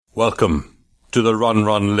Welcome to the Run,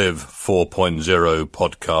 Run, Live 4.0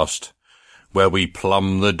 podcast, where we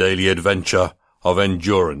plumb the daily adventure of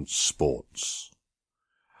endurance sports.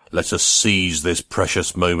 Let us seize this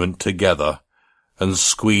precious moment together and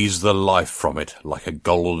squeeze the life from it like a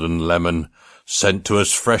golden lemon sent to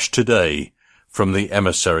us fresh today from the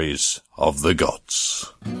emissaries of the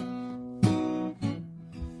gods.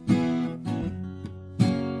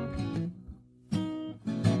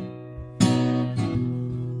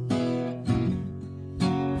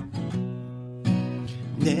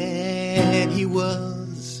 That he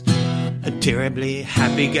was a terribly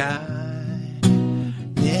happy guy.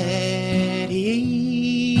 That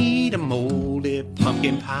he ate a moldy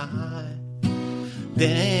pumpkin pie.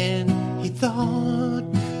 Then he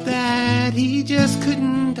thought that he just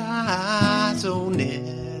couldn't die. So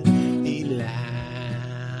Ned, he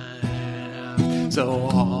laughed so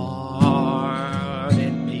hard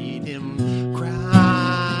it made him cry.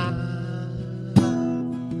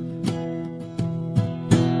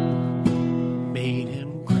 Made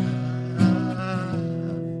him cry.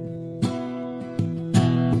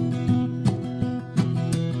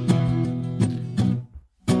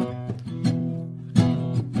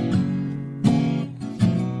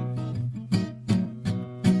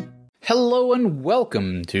 Hello and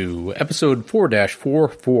welcome to episode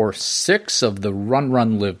 4-446 of the Run,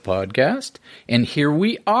 Run, Live podcast. And here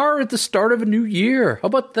we are at the start of a new year. How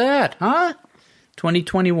about that, huh?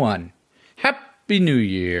 2021. Happy New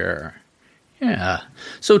Year. Yeah.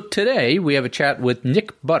 So today we have a chat with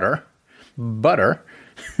Nick Butter,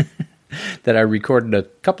 that I recorded a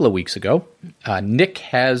couple of weeks ago. Nick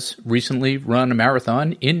has recently run a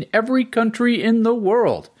marathon in every country in the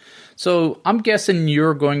world. So I'm guessing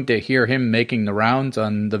you're going to hear him making the rounds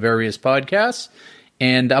on the various podcasts.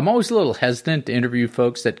 And I'm always a little hesitant to interview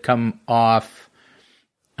folks that come off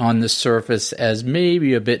on the surface as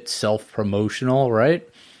maybe a bit self-promotional, right?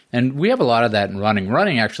 And we have a lot of that in running.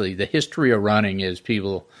 Running, actually, the history of running is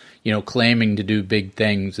people, claiming to do big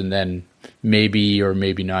things and then maybe or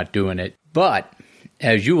maybe not doing it. But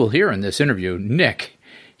as you will hear in this interview, Nick,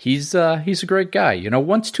 he's a great guy.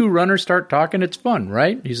 Once two runners start talking, it's fun,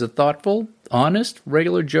 right? He's a thoughtful, honest,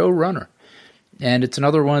 regular Joe runner. And it's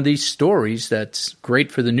another one of these stories that's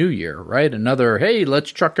great for the new year, right? Another, hey,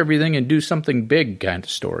 let's chuck everything and do something big kind of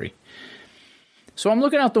story. So I'm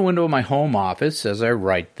looking out the window of my home office as I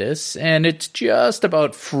write this, and it's just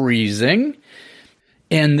about freezing.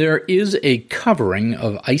 And there is a covering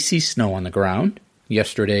of icy snow on the ground.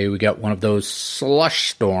 Yesterday we got one of those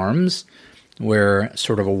slush storms where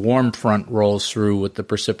sort of a warm front rolls through with the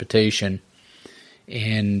precipitation,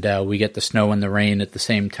 and we get the snow and the rain at the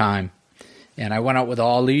same time. And I went out with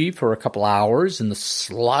Ollie for a couple hours in the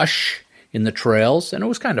slush in the trails, and it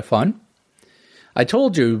was kind of fun. I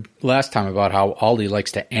told you last time about how Ollie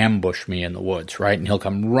likes to ambush me in the woods, right? And he'll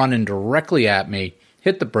come running directly at me,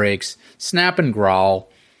 hit the brakes, snap and growl,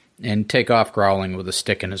 and take off growling with a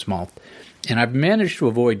stick in his mouth. And I've managed to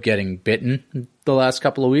avoid getting bitten the last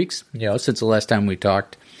couple of weeks, since the last time we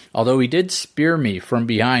talked. Although he did spear me from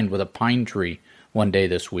behind with a pine tree one day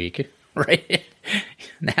this week, right?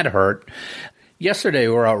 That hurt. Yesterday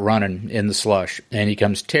we were out running in the slush, and he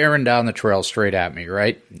comes tearing down the trail straight at me,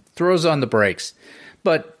 right? Throws on the brakes.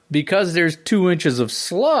 But because there's 2 inches of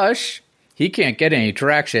slush, he can't get any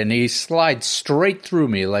traction. He slides straight through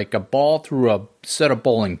me like a ball through a set of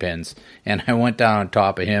bowling pins. And I went down on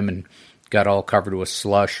top of him and got all covered with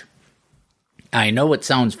slush. I know it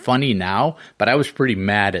sounds funny now, but I was pretty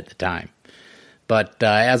mad at the time. But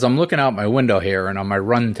as I'm looking out my window here and on my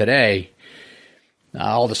run today,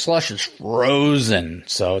 all the slush is frozen,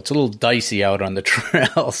 so it's a little dicey out on the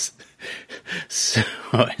trails. So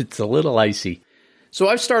it's a little icy. So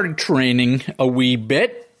I've started training a wee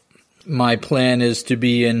bit. My plan is to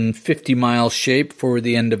be in 50-mile shape for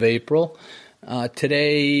the end of April.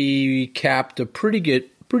 Today capped a pretty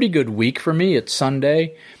good week for me. It's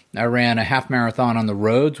Sunday. I ran a half marathon on the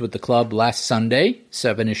roads with the club last Sunday,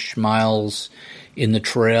 7-ish miles in the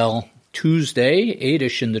trail Tuesday,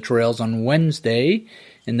 8-ish in the trails on Wednesday,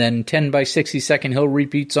 and then 10 by 60 second hill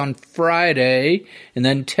repeats on Friday, and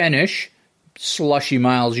then 10-ish slushy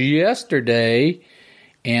miles yesterday,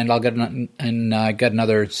 and I got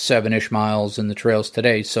another 7-ish miles in the trails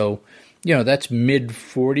today. So, that's mid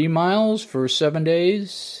 40 miles for 7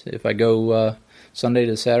 days if I go Sunday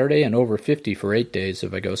to Saturday, and over 50 for 8 days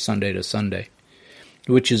if I go Sunday to Sunday,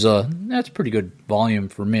 which is that's pretty good volume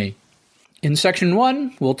for me. In Section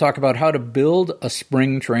 1, we'll talk about how to build a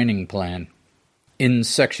spring training plan. In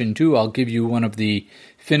Section 2, I'll give you one of the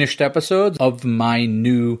finished episodes of my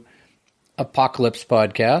new Apocalypse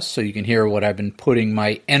podcast, so you can hear what I've been putting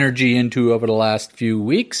my energy into over the last few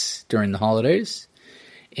weeks during the holidays.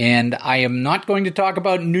 And I am not going to talk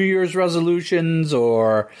about New Year's resolutions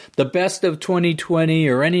or the best of 2020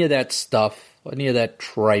 or any of that stuff, any of that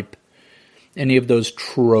tripe, any of those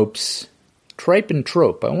tropes. Tripe and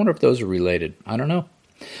trope, I wonder if those are related. I don't know.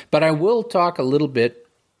 But I will talk a little bit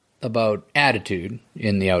about attitude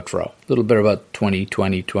in the outro, a little bit about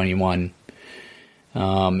 2020, 21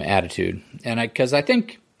 attitude. And because I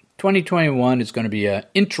think 2021 is going to be an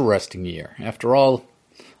interesting year. After all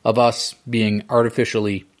of us being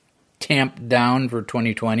artificially tamped down for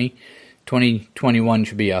 2020, 2021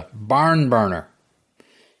 should be a barn burner.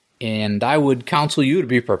 And I would counsel you to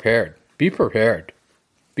be prepared. Be prepared.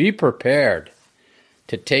 Be prepared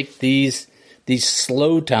to take these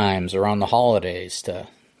slow times around the holidays to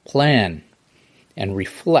plan and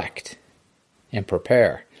reflect and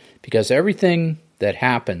prepare. Because everything that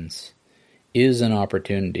happens is an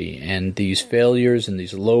opportunity. And these failures and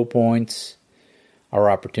these low points are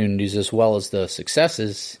opportunities, as well as the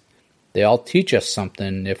successes. They all teach us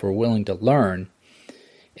something if we're willing to learn.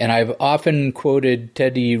 And I've often quoted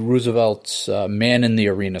Teddy Roosevelt's Man in the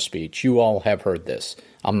Arena speech. You all have heard this.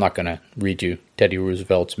 I'm not going to read you Teddy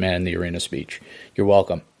Roosevelt's Man in the Arena speech. You're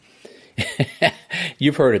welcome.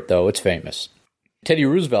 You've heard it, though. It's famous. Teddy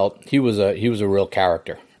Roosevelt, he was a real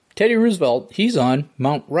character. Teddy Roosevelt, he's on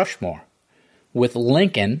Mount Rushmore with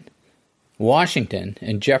Lincoln, Washington,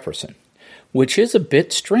 and Jefferson, which is a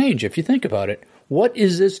bit strange if you think about it. What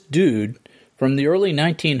is this dude from the early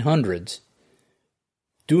 1900s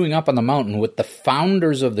doing up on the mountain with the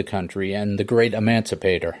founders of the country and the great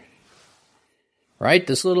emancipator? Right?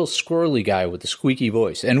 This little squirrely guy with the squeaky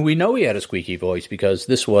voice. And we know he had a squeaky voice because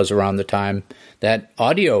this was around the time that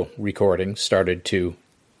audio recording started to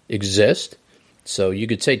exist. So you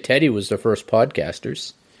could say Teddy was the first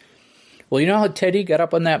podcasters. Well, you know how Teddy got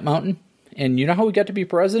up on that mountain? And you know how he got to be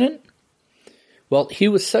president? Well, he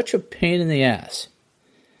was such a pain in the ass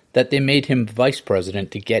that they made him vice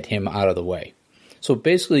president to get him out of the way. So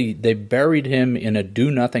basically, they buried him in a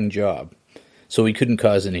do-nothing job so he couldn't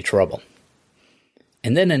cause any trouble.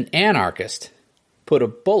 And then an anarchist put a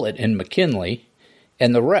bullet in McKinley,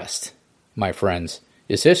 and the rest, my friends,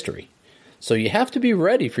 is history. So you have to be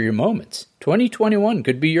ready for your moments. 2021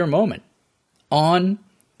 could be your moment. On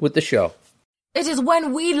with the show. It is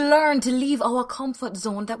when we learn to leave our comfort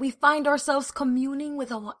zone that we find ourselves communing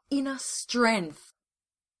with our inner strength.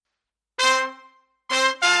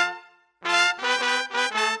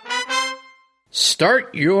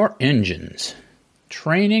 Start your engines.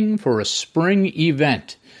 Training for a spring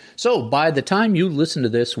event. So by the time you listen to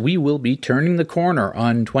this, we will be turning the corner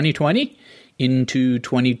on 2020 into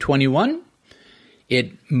 2021.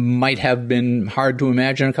 It might have been hard to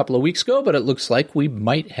imagine a couple of weeks ago, but it looks like we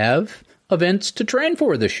might have events to train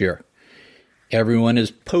for this year. Everyone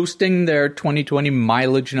is posting their 2020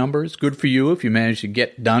 mileage numbers. Good for you if you managed to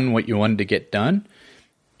get done what you wanted to get done.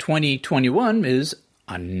 2021 is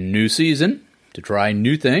a new season to try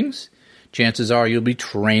new things. Chances are you'll be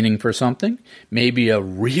training for something, maybe a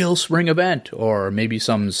real spring event, or maybe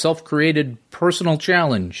some self-created personal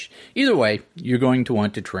challenge. Either way, you're going to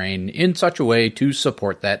want to train in such a way to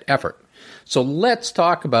support that effort. So let's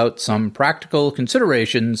talk about some practical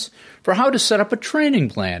considerations for how to set up a training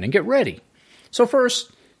plan and get ready. So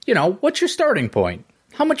first, what's your starting point?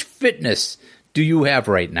 How much fitness do you have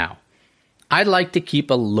right now? I like to keep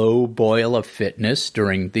a low boil of fitness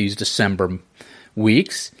during these December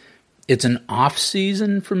weeks. It's an off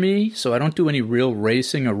season for me, so I don't do any real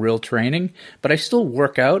racing or real training, but I still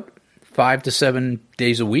work out 5 to 7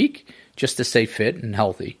 days a week just to stay fit and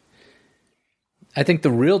healthy. I think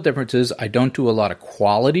the real difference is I don't do a lot of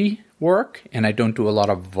quality work and I don't do a lot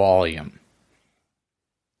of volume.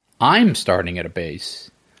 I'm starting at a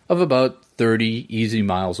base of about 30 easy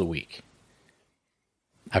miles a week.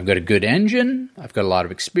 I've got a good engine, I've got a lot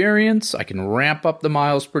of experience, I can ramp up the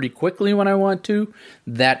miles pretty quickly when I want to.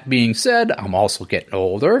 That being said, I'm also getting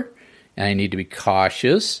older, and I need to be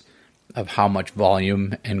cautious of how much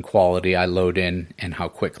volume and quality I load in and how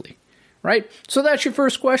quickly, right? So that's your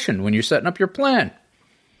first question when you're setting up your plan.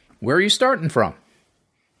 Where are you starting from?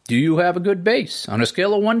 Do you have a good base on a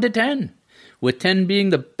scale of 1 to 10? With 10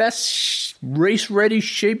 being the best race-ready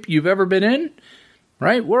shape you've ever been in,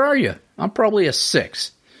 right? Where are you? I'm probably a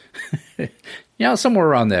 6. Somewhere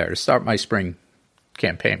around there to start my spring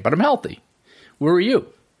campaign. But I'm healthy. Where are you?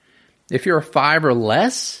 If you're a 5 or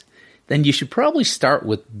less, then you should probably start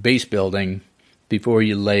with base building before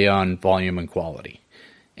you lay on volume and quality.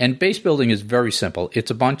 And base building is very simple.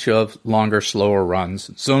 It's a bunch of longer, slower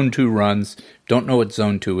runs. Zone 2 runs. Don't know what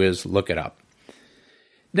Zone 2 is? Look it up.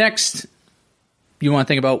 Next, you want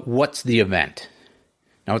to think about what's the event.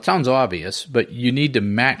 Now, it sounds obvious, but you need to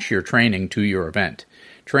match your training to your event.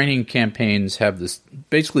 Training campaigns have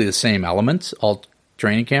basically the same elements, all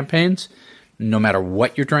training campaigns, no matter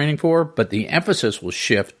what you're training for, but the emphasis will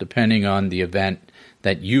shift depending on the event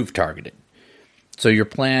that you've targeted. So your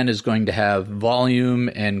plan is going to have volume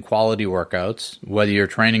and quality workouts, whether you're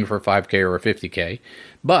training for 5K or a 50K,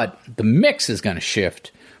 but the mix is going to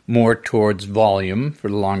shift more towards volume for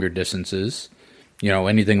the longer distances,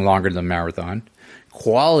 anything longer than marathon.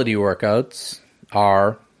 Quality workouts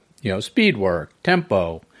are, speed work,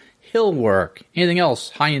 tempo, hill work, anything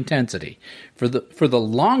else high intensity. For the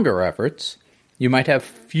longer efforts, you might have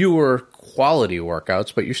fewer quality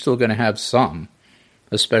workouts, but you're still going to have some,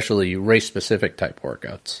 especially race-specific type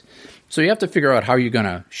workouts. So you have to figure out how you're going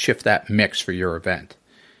to shift that mix for your event.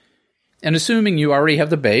 And assuming you already have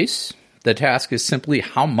the base, the task is simply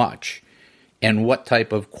how much and what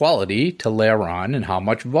type of quality to layer on and how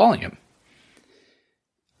much volume.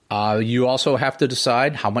 You also have to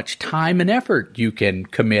decide how much time and effort you can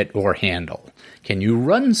commit or handle. Can you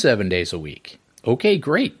run 7 days a week? Okay,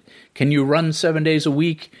 great. Can you run 7 days a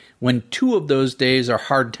week when 2 of those days are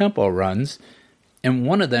hard tempo runs and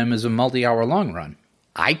one of them is a multi-hour long run?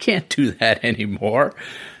 I can't do that anymore.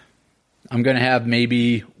 I'm going to have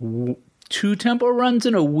maybe 2 tempo runs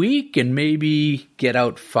in a week and maybe get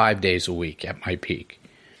out 5 days a week at my peak.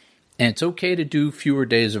 And it's okay to do fewer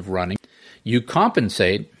days of running. You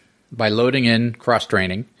compensate by loading in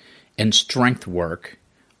cross-training and strength work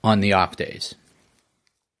on the off days.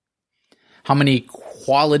 How many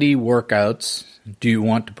quality workouts do you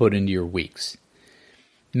want to put into your weeks?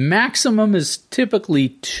 Maximum is typically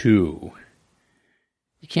 2.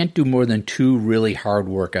 You can't do more than 2 really hard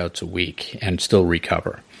workouts a week and still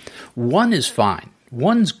recover. 1 is fine.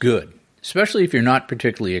 1's good, especially if you're not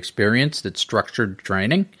particularly experienced at structured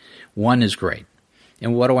training. 1 is great.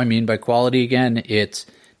 And what do I mean by quality again? It's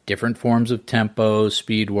different forms of tempo,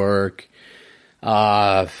 speed work,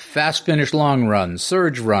 fast finish long runs,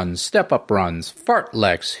 surge runs, step-up runs,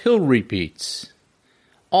 fartleks, hill repeats,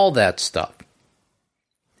 all that stuff.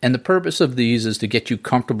 And the purpose of these is to get you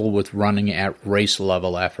comfortable with running at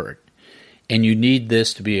race-level effort. And you need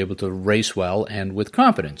this to be able to race well and with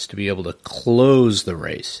confidence, to be able to close the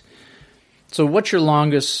race. So what's your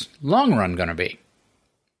longest long run going to be?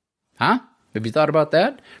 Huh? Have you thought about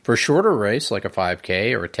that? For a shorter race, like a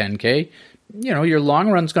 5K or a 10K, your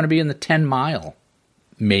long run's going to be in the 10-mile,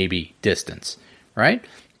 maybe, distance, right?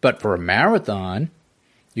 But for a marathon,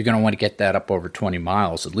 you're going to want to get that up over 20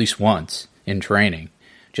 miles at least once in training,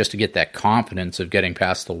 just to get that confidence of getting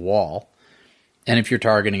past the wall. And if you're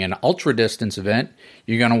targeting an ultra-distance event,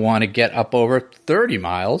 you're going to want to get up over 30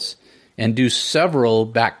 miles and do several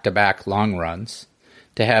back-to-back long runs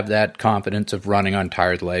to have that confidence of running on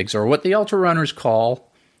tired legs, or what the ultra runners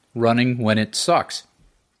call running when it sucks.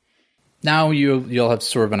 Now you'll have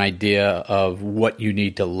sort of an idea of what you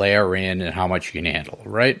need to layer in and how much you can handle,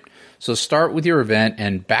 right? So start with your event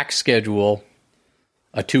and back schedule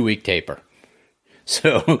a 2-week taper.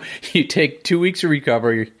 So you take 2 weeks of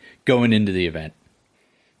recovery going into the event.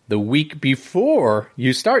 The week before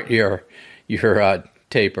you start your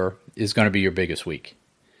taper is going to be your biggest week.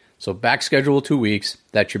 So back schedule 2 weeks,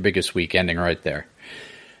 that's your biggest week ending right there.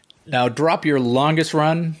 Now drop your longest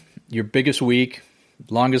run, your biggest week,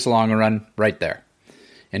 longest long run right there.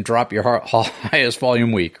 And drop your highest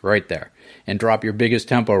volume week right there. And drop your biggest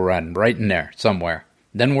tempo run right in there somewhere.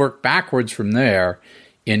 Then work backwards from there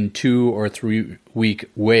in 2 or 3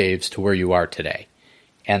 week waves to where you are today.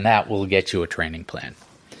 And that will get you a training plan.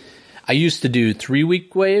 I used to do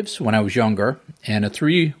 3-week waves when I was younger, and a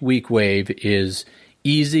 3-week wave is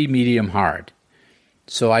easy, medium, hard.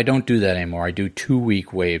 So I don't do that anymore. I do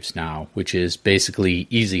 2-week waves now, which is basically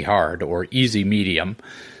easy, hard, or easy, medium,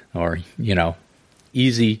 or,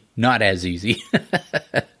 easy, not as easy.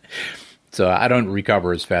 So I don't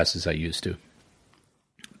recover as fast as I used to.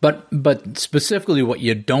 But specifically what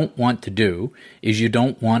you don't want to do is you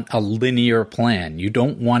don't want a linear plan. You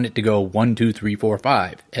don't want it to go 1, 2, 3, 4,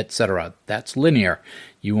 5, etc. That's linear.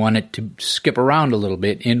 You want it to skip around a little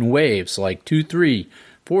bit in waves like 2, 3,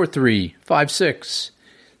 4, 3, 5, 6.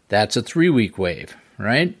 That's a 3-week wave,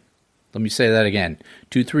 right? Let me say that again.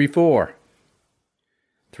 2, 3, 4.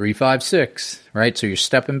 3, 5, 6, right? So you're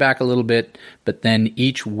stepping back a little bit, but then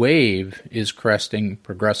each wave is cresting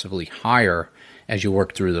progressively higher as you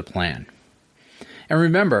work through the plan. And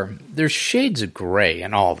remember, there's shades of gray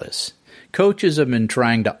in all this. Coaches have been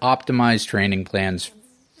trying to optimize training plans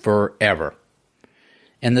forever.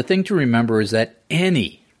 And the thing to remember is that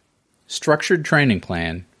any structured training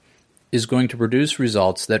plan is going to produce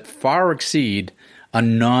results that far exceed a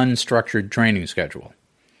non-structured training schedule.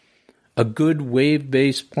 A good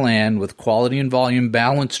wave-based plan with quality and volume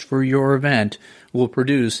balanced for your event will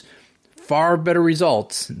produce far better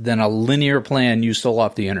results than a linear plan you stole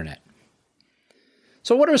off the internet.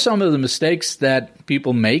 So what are some of the mistakes that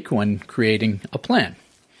people make when creating a plan?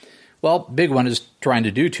 Well, big one is trying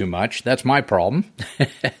to do too much. That's my problem.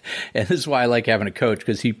 And this is why I like having a coach,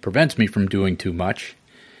 because he prevents me from doing too much.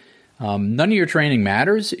 None of your training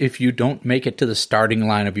matters if you don't make it to the starting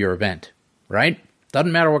line of your event, right?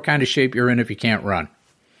 Doesn't matter what kind of shape you're in if you can't run.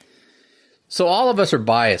 So all of us are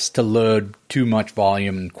biased to load too much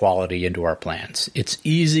volume and quality into our plans. It's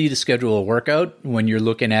easy to schedule a workout when you're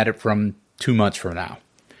looking at it from 2 months from now.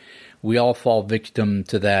 We all fall victim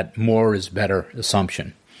to that more is better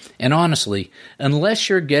assumption. And honestly, unless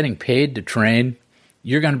you're getting paid to train,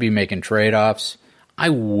 you're going to be making trade-offs. I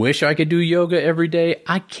wish I could do yoga every day.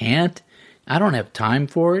 I can't. I don't have time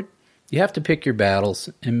for it. You have to pick your battles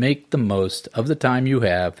and make the most of the time you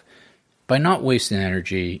have by not wasting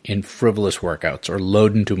energy in frivolous workouts or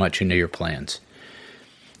loading too much into your plans.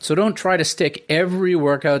 So don't try to stick every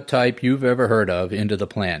workout type you've ever heard of into the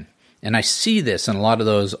plan. And I see this in a lot of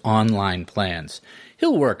those online plans.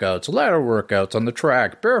 Hill workouts, ladder workouts on the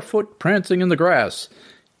track, barefoot prancing in the grass,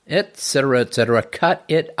 etc., etc. Cut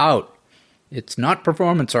it out. It's not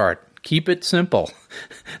performance art. Keep it simple.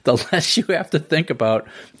 The less you have to think about,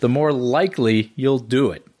 the more likely you'll do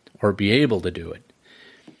it or be able to do it.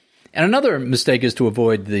 And another mistake is to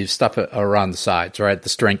avoid the stuff around the sides, right? The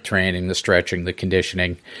strength training, the stretching, the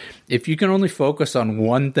conditioning. If you can only focus on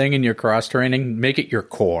one thing in your cross training, make it your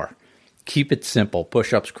core. Keep it simple.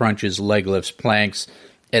 Push-ups, crunches, leg lifts, planks,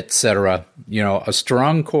 etc. A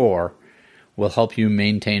strong core will help you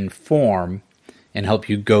maintain form and help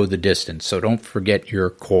you go the distance. So don't forget your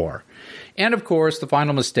core. And of course, the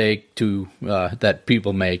final mistake that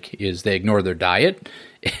people make is they ignore their diet.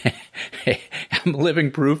 I'm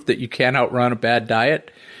living proof that you can't outrun a bad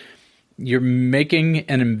diet. You're making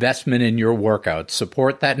an investment in your workout.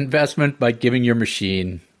 Support that investment by giving your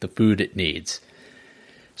machine the food it needs.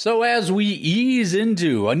 So as we ease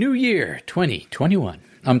into a new year, 2021,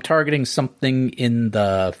 I'm targeting something in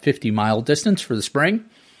the 50-mile distance for the spring.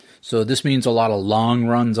 So this means a lot of long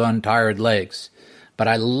runs on tired legs. But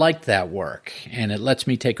I like that work, and it lets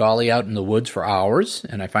me take Ollie out in the woods for hours,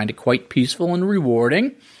 and I find it quite peaceful and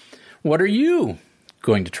rewarding. What are you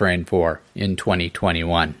going to train for in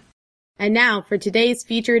 2021? And now for today's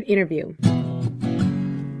featured interview.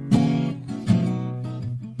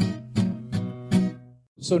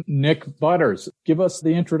 So, Nick Butters, give us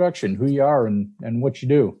the introduction, who you are and what you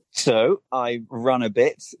do. So I run a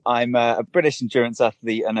bit. I'm a British endurance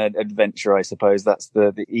athlete and an adventurer, I suppose. That's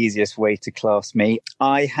the easiest way to class me.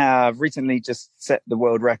 I have recently just set the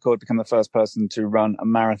world record, become the first person to run a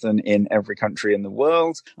marathon in every country in the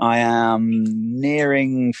world. I am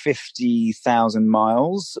nearing 50,000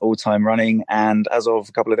 miles all-time running. And as of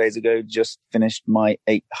a couple of days ago, just finished my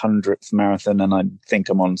 800th marathon. And I think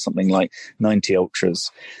I'm on something like 90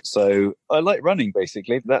 ultras. So I like running,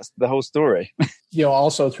 basically. That's the whole story.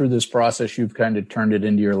 Also through this process, you've kind of turned it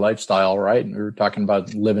into your lifestyle, right? We were talking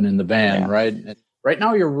about living in the van, right? Right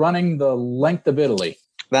now you're running the length of Italy.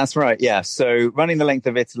 That's right, yeah. So running the length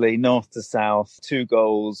of Italy, north to south, 2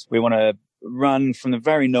 goals. We want to run from the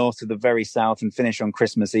very north to the very south and finish on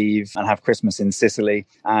Christmas Eve and have Christmas in Sicily,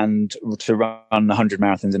 and to run 100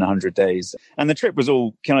 marathons in 100 days. And the trip was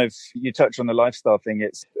all kind of, you touched on the lifestyle thing.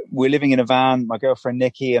 We're living in a van, my girlfriend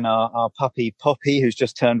Nikki and our puppy Poppy, who's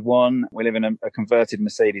just turned 1. We live in a converted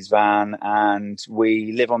Mercedes van, and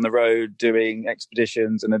we live on the road doing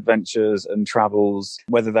expeditions and adventures and travels,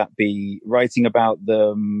 whether that be writing about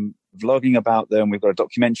them, vlogging about them. We've got a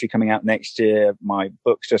documentary coming out next year. My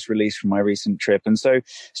book's just released from my recent trip. And so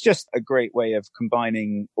it's just a great way of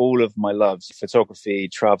combining all of my loves: photography,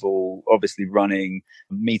 travel, obviously running,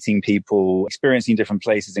 meeting people, experiencing different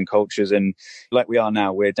places and cultures. And like we are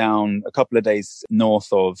now, we're down a couple of days north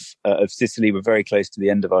of Sicily. We're very close to the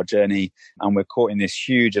end of our journey, and we're caught in this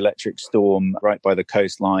huge electric storm right by the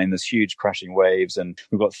coastline. There's huge crashing waves, and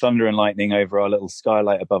we've got thunder and lightning over our little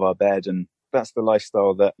skylight above our bed. And that's the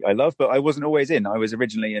lifestyle that I love, but I wasn't always in. I was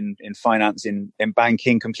originally in finance, in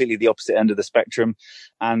banking, completely the opposite end of the spectrum.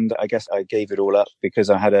 And I guess I gave it all up because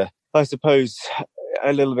I had a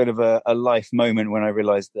little bit of a life moment when I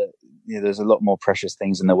realized that there's a lot more precious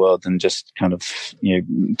things in the world than just kind of,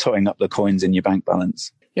 totting up the coins in your bank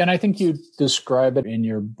balance. Yeah, and I think you describe it in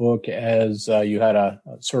your book as you had a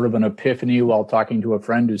sort of an epiphany while talking to a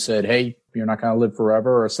friend who said, hey, you're not going to live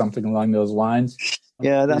forever, or something along those lines.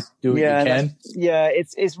 Yeah, Just do what you can.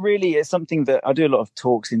 It's something that I do a lot of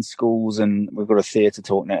talks in schools, and we've got a theatre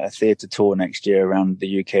tour next year around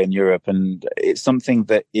the UK and Europe, and it's something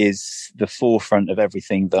that is the forefront of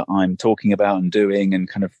everything that I'm talking about and doing, and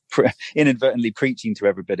kind of inadvertently preaching to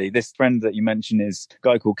everybody. This friend that you mentioned is a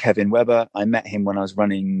guy called Kevin Webber. I met him when I was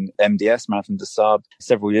running MDS, Marathon des Sables,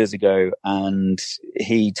 several years ago, and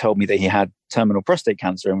he told me that he had terminal prostate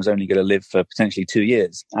cancer and was only going to live for potentially 2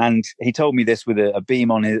 years. And he told me this with a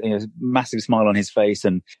beam on his, massive smile on his face,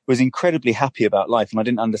 and was incredibly happy about life. And I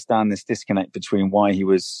didn't understand this disconnect between why he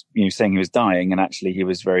was, saying he was dying, and actually he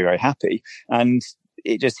was very, very happy. And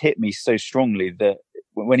it just hit me so strongly that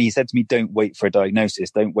when he said to me, don't wait for a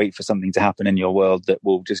diagnosis, don't wait for something to happen in your world that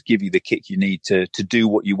will just give you the kick you need to do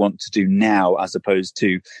what you want to do now, as opposed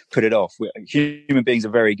to put it off. Human beings are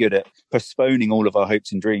very good at postponing all of our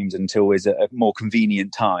hopes and dreams until is a more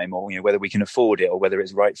convenient time, or whether we can afford it, or whether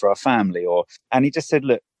it's right for our family. And he just said,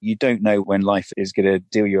 look, you don't know when life is going to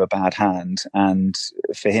deal you a bad hand. And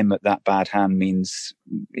for him, that bad hand means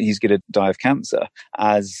he's going to die of cancer,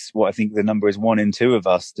 as what I think the number is 1 in 2 of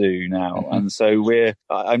us do now. Mm-hmm. And so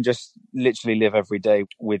I'm just literally live every day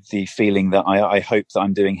with the feeling that I hope that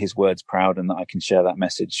I'm doing his words proud, and that I can share that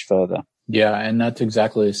message further. Yeah. And that's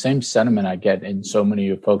exactly the same sentiment I get in so many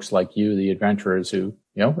of folks like you, the adventurers who,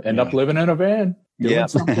 end up living in a van, doing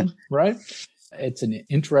something, right? It's an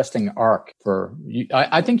interesting arc for you.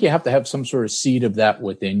 I think you have to have some sort of seed of that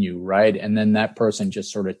within you, right? And then that person just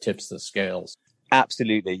sort of tips the scales.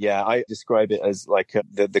 Absolutely. Yeah. I describe it as like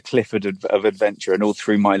the Clifford of adventure. And all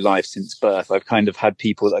through my life since birth, I've kind of had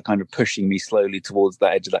people that are kind of pushing me slowly towards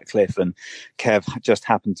that edge of that cliff. And Kev just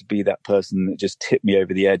happened to be that person that just tipped me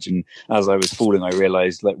over the edge. And as I was falling, I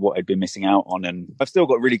realized like what I'd been missing out on. And I've still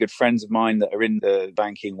got really good friends of mine that are in the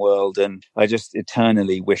banking world. And I just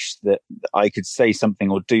eternally wish that I could say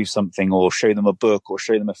something or do something, or show them a book, or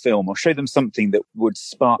show them a film, or show them something that would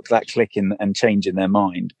spark that click and change in their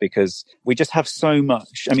mind, because we just have so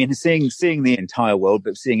much. I mean, seeing the entire world,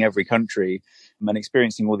 but seeing every country and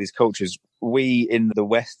experiencing all these cultures. We in the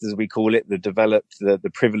West, as we call it, the developed, the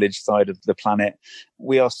privileged side of the planet,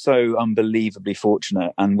 we are so unbelievably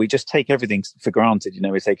fortunate, and we just take everything for granted.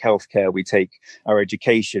 We take healthcare, we take our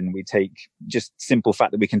education, we take just simple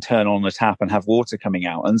fact that we can turn on a tap and have water coming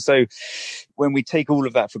out. And so when we take all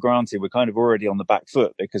of that for granted, we're kind of already on the back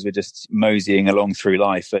foot, because we're just moseying along through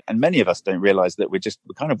life. And many of us don't realize that we're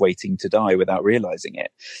kind of waiting to die without realizing it.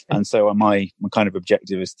 And so my kind of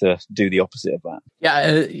objective is to do the opposite of that. Yeah,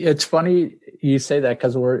 it's funny you say that,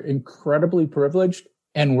 because we're incredibly privileged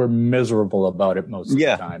and we're miserable about it most of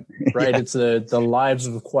the time, right? It's the lives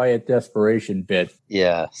of quiet desperation bit.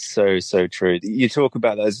 Yeah, so true. You talk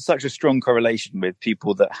about that. There's such a strong correlation with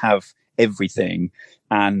people that have everything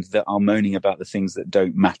and that are moaning about the things that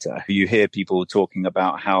don't matter. You hear people talking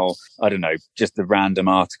about how, I don't know, just the random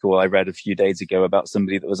article I read a few days ago about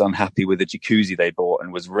somebody that was unhappy with a jacuzzi they bought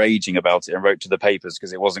and was raging about it and wrote to the papers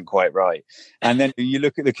because it wasn't quite right. And then you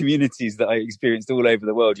look at the communities that I experienced all over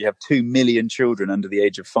the world. You have 2 million children under the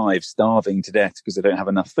age of 5 starving to death because they don't have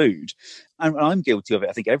enough food. And I'm guilty of it.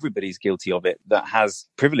 I think everybody's guilty of it that has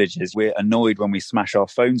privileges. We're annoyed when we smash our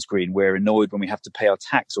phone screen. We're annoyed when we have to pay our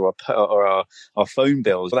tax or our phone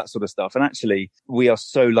bills, that sort of stuff. And actually, we are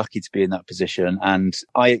so lucky to be in that position. And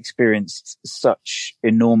I experienced such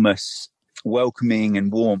enormous welcoming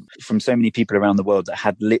and warmth from so many people around the world that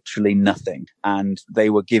had literally nothing. And they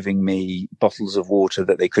were giving me bottles of water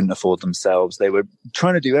that they couldn't afford themselves. They were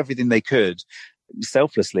trying to do everything they could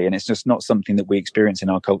selflessly, and it's just not something that we experience in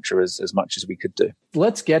our culture as much as we could do.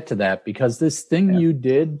 Let's get to that, because this thing you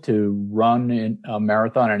did to run in a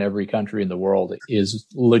marathon in every country in the world is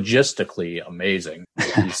logistically amazing.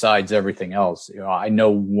 Besides everything else, I know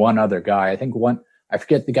one other guy. I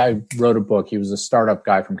forget the guy who wrote a book. He was a startup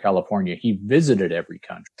guy from California. He visited every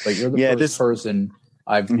country, but you're the first person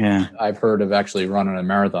I've heard of actually running a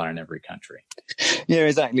marathon in every country. Yeah,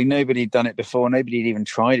 exactly. Nobody had done it before. Nobody had even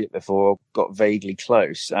tried it before, got vaguely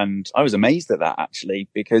close. And I was amazed at that, actually,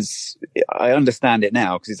 because I understand it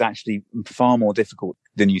now, because it's actually far more difficult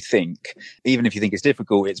than you think. Even if you think it's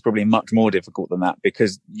difficult, it's probably much more difficult than that,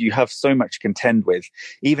 because you have so much to contend with.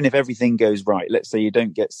 Even if everything goes right, let's say you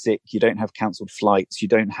don't get sick, you don't have cancelled flights, you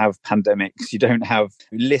don't have pandemics, you don't have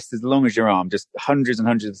lists as long as your arm, just hundreds and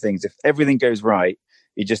hundreds of things. If everything goes right,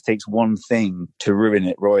 it just takes one thing to ruin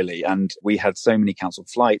it royally. And we had so many cancelled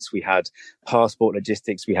flights. We had passport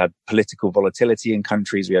logistics. We had political volatility in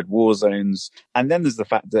countries. We had war zones. And then there's the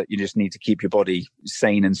fact that you just need to keep your body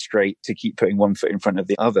sane and straight to keep putting one foot in front of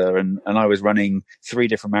the other. And I was running 3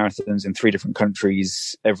 different marathons in 3 different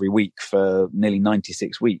countries every week for nearly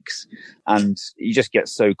 96 weeks. And you just get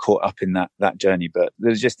so caught up in that journey. But the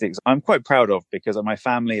logistics, I'm quite proud of, because my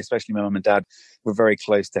family, especially my mum and dad, were very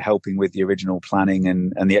close to helping with the original planning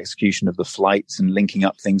and the execution of the flights and linking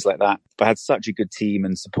up things like that. But I had such a good team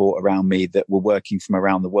and support around me that were working from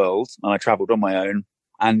around the world. And I traveled on my own.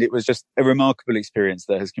 And it was just a remarkable experience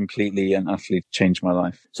that has completely and utterly changed my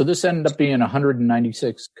life. So this ended up being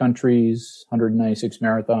 196 countries, 196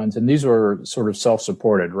 marathons. And these were sort of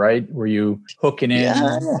self-supported, right? Were you hooking in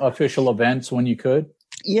official events when you could?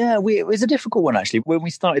 Yeah, it was a difficult one, actually. When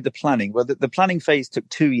we started the planning, well, the planning phase took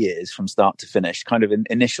 2 years from start to finish, kind of an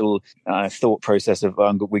initial thought process of,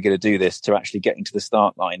 we're going to do this, to actually getting to the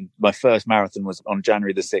start line. My first marathon was on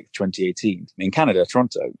January the 6th, 2018 in Canada,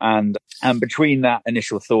 Toronto. And between that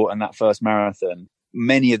initial thought and that first marathon,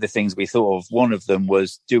 many of the things we thought of, one of them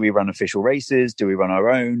was, do we run official races? Do we run our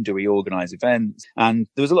own? Do we organize events? And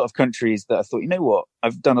there was a lot of countries that I thought, you know what?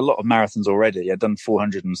 I've done a lot of marathons already. I'd done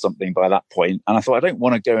 400 and something by that point. And I thought, I don't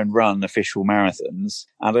want to go and run official marathons.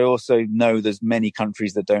 And I also know there's many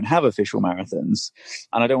countries that don't have official marathons.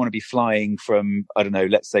 And I don't want to be flying from, I don't know,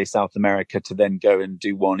 let's say South America to then go and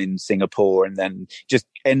do one in Singapore and then just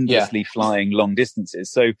endlessly flying long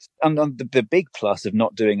distances. So and the big plus of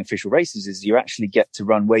not doing official races is you actually get to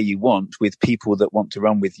run where you want with people that want to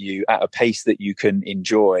run with you at a pace that you can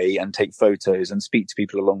enjoy and take photos and speak to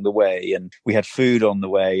people along the way. And we had food on the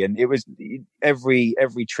way, and it was every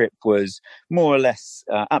trip was more or less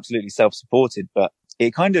absolutely self-supported, but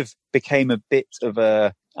it kind of became a bit of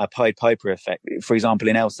a Pied Piper effect. For example,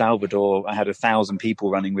 in El Salvador, I had 1,000 people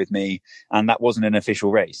running with me, and that wasn't an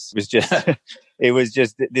official race. It was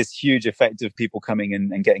just this huge effect of people coming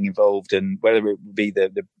and getting involved, and whether it would be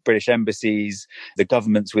the British embassies, the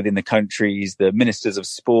governments within the countries, the ministers of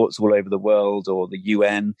sports all over the world, or the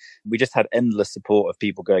UN. We just had endless support of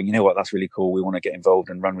people going, you know what, that's really cool. We want to get involved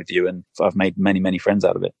and run with you. And I've made many, many friends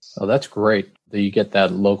out of it. Oh, that's great that you get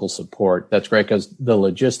that local support. That's great, because the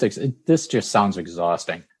logistics, this just sounds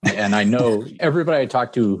exhausting. And I know everybody I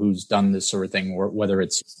talk to who's done this sort of thing, whether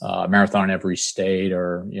it's a marathon in every state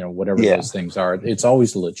or, whatever those things are, it's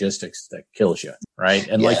always the logistics that kills you, right?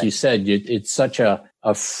 And like you said, it's such a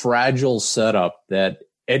fragile setup that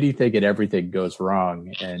anything and everything goes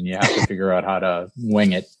wrong, and you have to figure out how to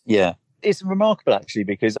wing it. Yeah. It's remarkable, actually,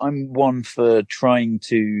 because I'm one for trying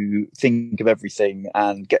to think of everything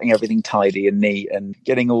and getting everything tidy and neat and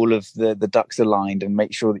getting all of the ducks aligned and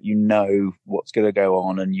make sure that you know what's going to go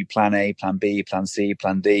on, and you plan A, plan B, plan C,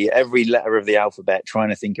 plan D, every letter of the alphabet, trying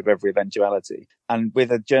to think of every eventuality. And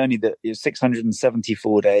with a journey that is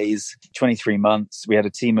 674 days, 23 months, we had a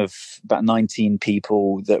team of about 19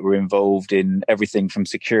 people that were involved in everything from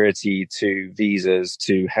security to visas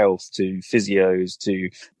to health to physios to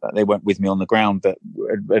they weren't with me on the ground, but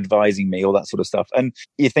advising me, all that sort of stuff. And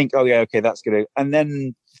you think, oh yeah, okay, that's good. And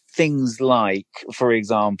then things like, for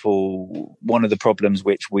example, one of the problems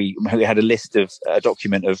which we had a list of a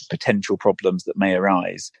document of potential problems that may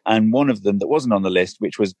arise. And one of them that wasn't on the list,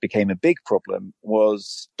 which became a big problem,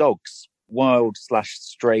 was dogs.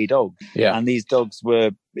 Wild/stray dogs. Yeah. And these dogs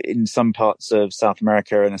were in some parts of South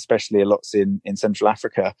America and especially a lot in Central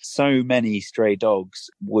Africa. So many stray dogs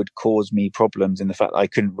would cause me problems in the fact that I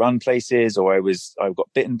couldn't run places, or I got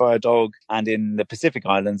bitten by a dog. And in the Pacific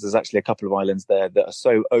Islands, there's actually a couple of islands there that are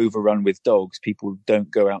so overrun with dogs, people don't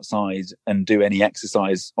go outside and do any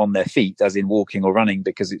exercise on their feet, as in walking or running,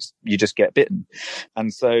 because you just get bitten.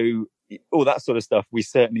 And so all that sort of stuff we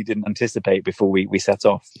certainly didn't anticipate before we set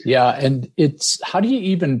off. Yeah. And how do you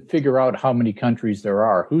even figure out how many countries there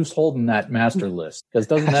are? Who's holding that master list? Because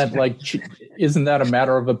doesn't that isn't that a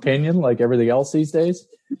matter of opinion like everything else these days?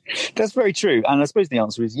 That's very true. And I suppose the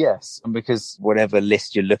answer is yes. And because whatever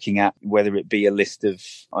list you're looking at, whether it be a list of,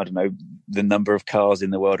 I don't know, the number of cars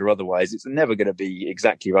in the world or otherwise, it's never going to be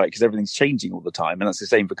exactly right because everything's changing all the time. And that's the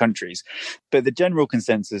same for countries. But the general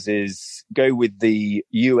consensus is go with the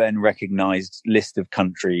UN recognized list of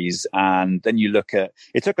countries. And then you look at,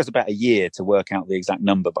 it took us about a year to work out the exact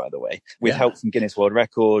number, by the way, with help from Guinness World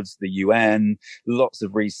Records, the UN, lots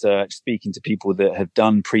of research, speaking to people that have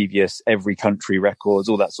done previous every country records,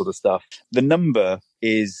 all that sort of stuff. The number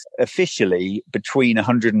is officially between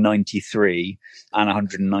 193 and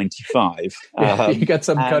 195. You got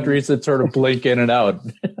some countries that sort of blink in and out.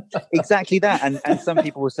 Exactly that. And some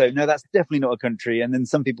people will say, no, that's definitely not a country. And then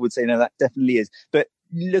some people would say, no, that definitely is. But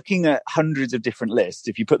looking at hundreds of different lists,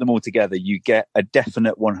 if you put them all together, you get a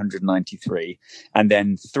definite 193, and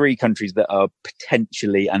then 3 countries that are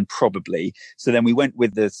potentially and probably. So then we went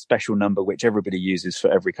with the special number, which everybody uses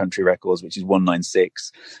for every country records, which is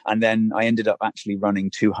 196. And then I ended up actually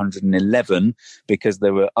running 211 because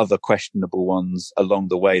there were other questionable ones along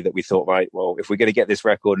the way that we thought, right, well, if we're going to get this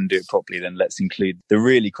record and do it properly, then let's include the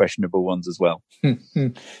really questionable ones as well.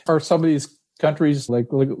 Are some of these countries like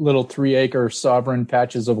little 3-acre sovereign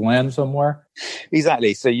patches of land somewhere?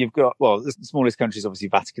 Exactly. So you've got, well, the smallest country is obviously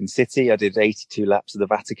Vatican City. I did 82 laps of the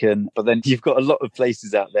Vatican. But then you've got a lot of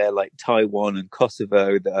places out there like Taiwan and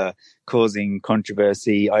Kosovo that are causing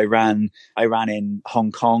controversy. I ran in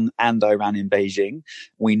Hong Kong and I ran in Beijing.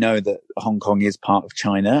 We know that Hong Kong is part of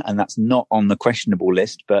China and that's not on the questionable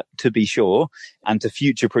list. But to be sure, and to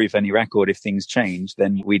future-proof any record if things change,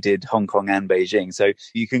 then we did Hong Kong and Beijing. So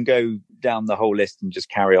you can go down the whole list and just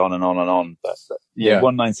carry on and on and on. But yeah,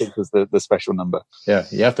 196 was the special number. Yeah,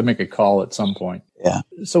 you have to make a call at some point. Yeah.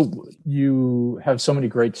 So you have so many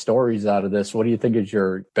great stories out of this. What do you think is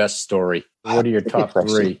your best story? What are your top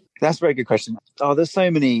 3? That's a very good question. Oh, there's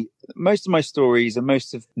so many. Most of my stories and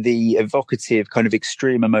most of the evocative kind of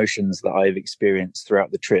extreme emotions that I've experienced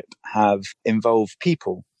throughout the trip have involved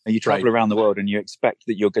people. You travel around the world and you expect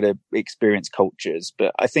that you're going to experience cultures.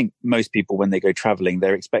 But I think most people, when they go traveling,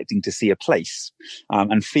 they're expecting to see a place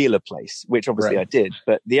and feel a place, which obviously I did.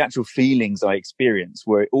 But the actual feelings I experienced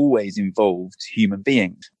were always involved human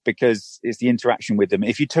beings because it's the interaction with them.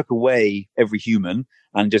 If you took away every human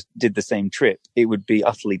and just did the same trip, it would be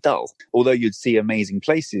utterly dull. Although you'd see amazing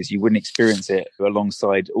places, you wouldn't experience it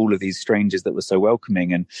alongside all of these strangers that were so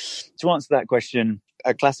welcoming. And to answer that question,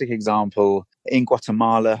 a classic example in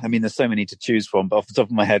Guatemala. I mean, there's so many to choose from, but off the top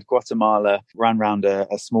of my head, Guatemala, ran around a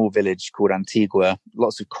small village called Antigua,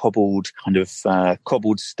 lots of cobbled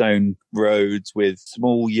stone roads with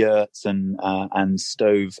small yurts and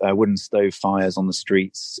wooden stove fires on the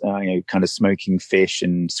streets, kind of smoking fish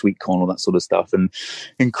and sweet corn, all that sort of stuff, and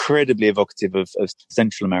incredibly evocative of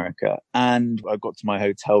Central America. And I got to my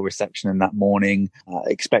hotel reception in that morning,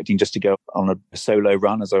 expecting just to go on a solo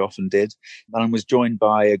run, as I often did, and I was joined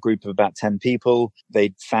by a group of about 10 people.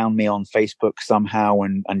 They'd found me on Facebook somehow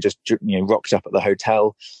and just rocked up at the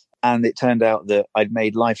hotel. And it turned out that I'd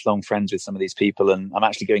made lifelong friends with some of these people, and I'm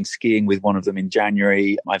actually going skiing with one of them in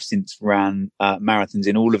January. I've since ran marathons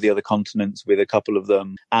in all of the other continents with a couple of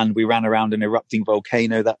them, and we ran around an erupting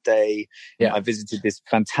volcano that day. Yeah. I visited this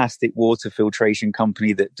fantastic water filtration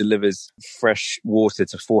company that delivers fresh water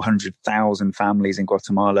to 400,000 families in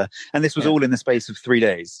Guatemala, and this was all in the space of 3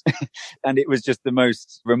 days. And it was just the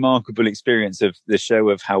most remarkable experience of the show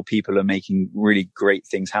of how people are making really great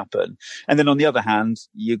things happen. And then on the other hand,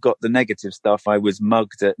 you got the negative stuff. I was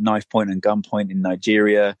mugged at knife point and gunpoint in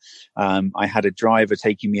Nigeria. I had a driver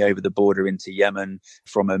taking me over the border into Yemen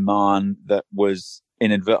from Oman that was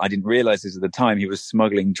I didn't realize this at the time. He was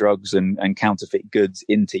smuggling drugs and counterfeit goods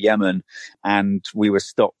into Yemen. And we were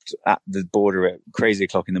stopped at the border at crazy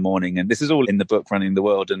o'clock in the morning. And this is all in the book, Running the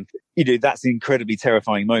World. And, that's an incredibly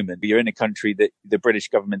terrifying moment. You're in a country that the British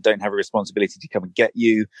government don't have a responsibility to come and get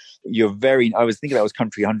you. I was thinking that was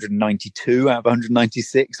country 192 out of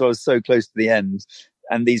 196. So I was so close to the end.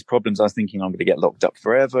 And these problems, I was thinking I'm going to get locked up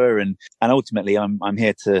forever. And ultimately I'm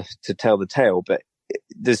here to tell the tale. But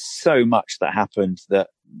there's so much that happened that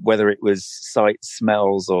whether it was sights,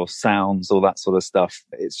 smells or sounds, all that sort of stuff,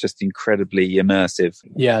 it's just incredibly immersive.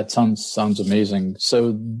 Yeah, it sounds amazing.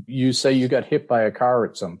 So you say you got hit by a car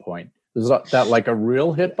at some point. Was that like a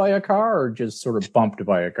real hit by a car or just sort of bumped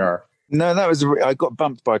by a car? No, I got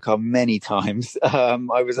bumped by a car many times.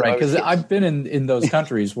 Because I've been in those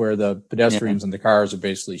countries where the pedestrians and the cars are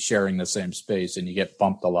basically sharing the same space, and you get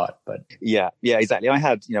bumped a lot. But yeah, exactly. I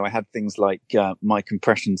had things like my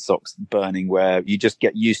compression socks burning, where you just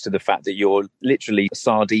get used to the fact that you're literally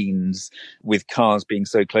sardines with cars being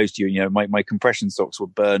so close to you. My compression socks were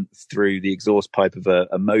burnt through the exhaust pipe of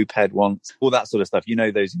a moped once. All that sort of stuff.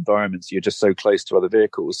 Those environments. You're just so close to other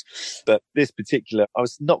vehicles. But this particular, I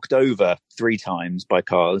was knocked over 3 times by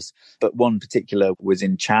cars, but one particular was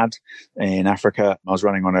in Chad in Africa. I was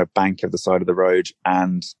running on a bank of the side of the road,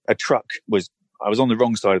 and a truck I was on the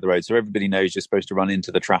wrong side of the road. So everybody knows you're supposed to run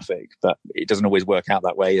into the traffic, but it doesn't always work out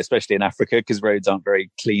that way, especially in Africa, because roads aren't very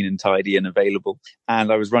clean and tidy and available.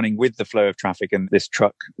 And I was running with the flow of traffic, and this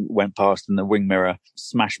truck went past, and the wing mirror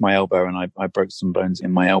smashed my elbow, and I broke some bones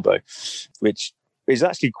in my elbow, which is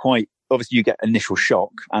actually quite, obviously you get initial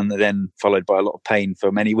shock and then followed by a lot of pain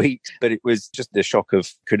for many weeks. But it was just the shock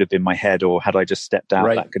of, could have been my head, or had I just stepped out,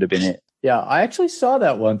 that could have been it. Yeah, I actually saw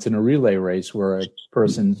that once in a relay race where a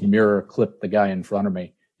person's mirror clipped the guy in front of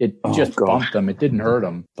me. It just bumped them. It didn't hurt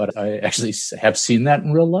them, but I actually have seen that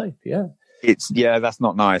in real life. Yeah. That's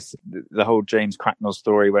not nice. The whole James Cracknell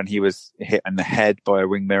story when he was hit in the head by a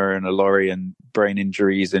wing mirror in a lorry and brain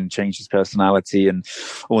injuries and changed his personality and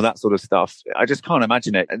all that sort of stuff. I just can't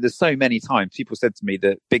imagine it. And there's so many times people said to me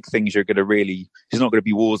that big things are going to it's not going to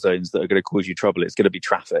be war zones that are going to cause you trouble. It's going to be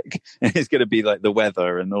traffic. It's going to be like the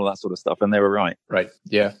weather and all that sort of stuff. And they were right. Right.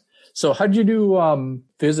 Yeah. So how'd you do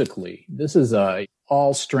physically? This is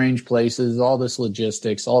all strange places, all this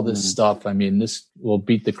logistics, all this stuff. I mean, this will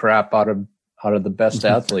beat the crap out of the best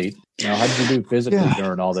athlete. How did you do physically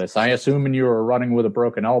during all this? I assume you were running with a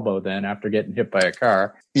broken elbow then after getting hit by a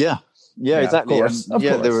car. Yeah, exactly. Of course.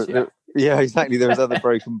 Exactly. There was other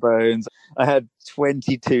broken bones. I had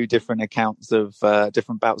 22 different accounts of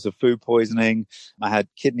different bouts of food poisoning. I had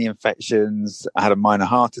kidney infections. I had a minor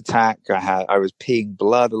heart attack. I was peeing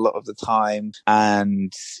blood a lot of the time.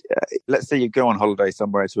 And let's say you go on holiday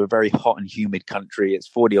somewhere to a very hot and humid country. It's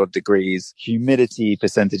 40 odd degrees. Humidity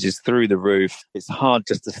percentages through the roof. It's hard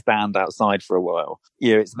just to stand outside for a while.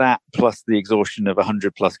 It's that plus the exhaustion of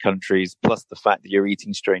 100 plus countries, plus the fact that you're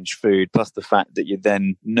eating strange food, plus the fact that you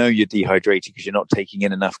then know you're dehydrated because you're not taking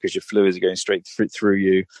in enough because your fluids are going straight through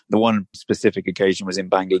you. The one specific occasion was in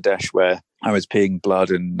Bangladesh where I was peeing blood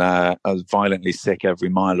and I was violently sick every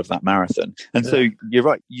mile of that marathon. And so you're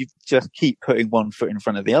right. You just keep putting one foot in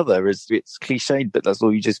front of the other. It's cliched, but that's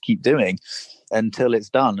all you just keep doing until it's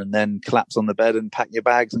done, and then collapse on the bed and pack your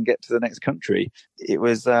bags and get to the next country. It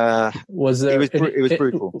was brutal.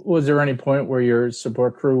 Was there any point where your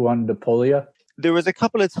support crew wanted to pull you? There was a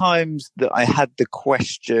couple of times that I had the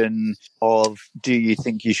question of, do you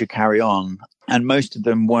think you should carry on? And most of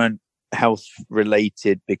them weren't health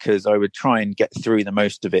related because I would try and get through the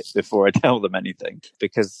most of it before I tell them anything,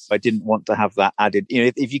 because I didn't want to have that added.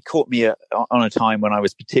 If you caught me on a time when I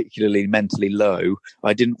was particularly mentally low,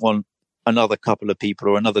 I didn't want another couple of people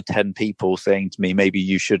or another 10 people saying to me, maybe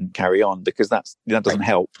you shouldn't carry on, because that doesn't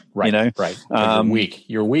help. Right.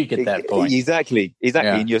 You're weak at that point. Exactly.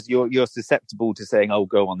 Yeah. And you're susceptible to saying, oh,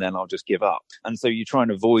 go on then, I'll just give up. And so you try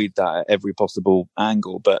and avoid that at every possible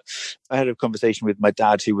angle. But I had a conversation with my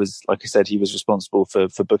dad, who was, like I said, he was responsible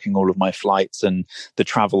for booking all of my flights and the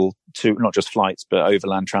travel to, not just flights, but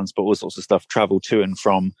overland transport, all sorts of stuff, travel to and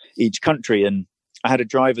from each country. And I had a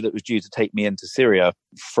driver that was due to take me into Syria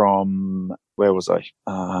from, where was I?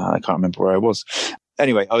 I can't remember where I was.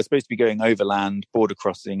 Anyway, I was supposed to be going overland, border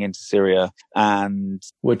crossing into Syria, and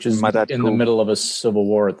which is my dad in the middle of a civil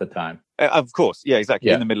war at the time. Of course, yeah, exactly.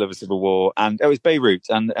 Yeah. In the middle of a civil war, and it was Beirut,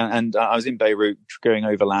 and I was in Beirut going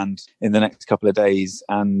overland in the next couple of days,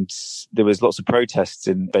 and there was lots of protests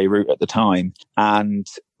in Beirut at the time, and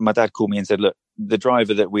my dad called me and said, "Look, the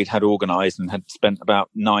driver that we'd had organised and had spent about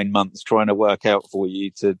 9 months trying to work out for you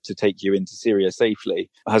to take you into Syria safely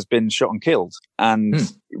has been shot and killed.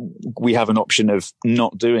 And we have an option of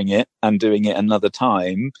not doing it and doing it another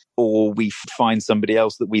time, or we find somebody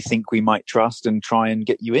else that we think we might trust and try and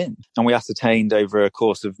get you in." And we ascertained over a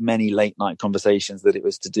course of many late night conversations that it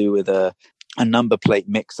was to do with a number plate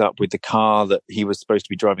mix up with the car, that he was supposed to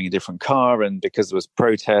be driving a different car, and because there was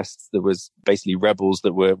protests, there was basically rebels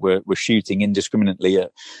that were shooting indiscriminately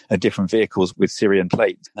at different vehicles with Syrian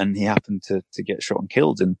plates, and he happened to get shot and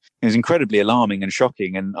killed. And it was incredibly alarming and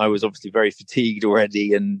shocking, and I was obviously very fatigued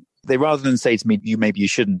already. And they, rather than say to me, maybe you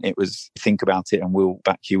shouldn't, it was, think about it and we'll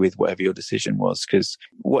back you with whatever your decision was, because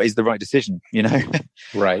what is the right decision,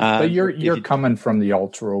 Right. But you're coming from the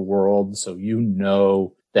ultra world, so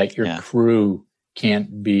that your crew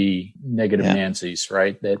can't be negative Nancy's,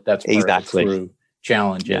 right? That's where the crew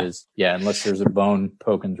challenge is. Yeah, unless there's a bone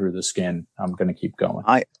poking through the skin, I'm going to keep going.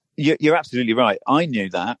 You're absolutely right. I knew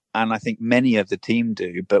that, and I think many of the team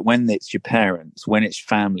do. But when it's your parents, when it's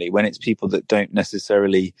family, when it's people that don't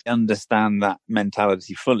necessarily understand that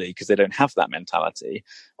mentality fully because they don't have that mentality,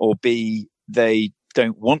 or B, they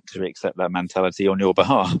don't want to accept that mentality on your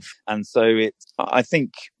behalf. And so I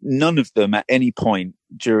think none of them at any point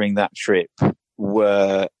during that trip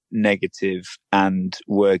were negative and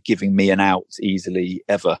were giving me an out easily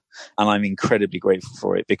ever. And I'm incredibly grateful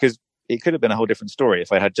for it, because it could have been a whole different story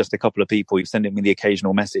if I had just a couple of people sending me the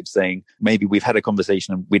occasional message saying, maybe we've had a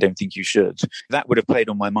conversation and we don't think you should. That would have played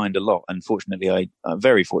on my mind a lot. And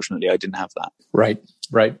very fortunately, I didn't have that. Right.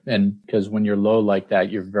 And because when you're low like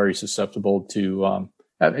that, you're very susceptible to,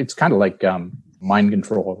 it's kind of like mind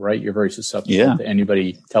control, right? You're very susceptible to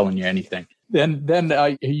anybody telling you anything. Then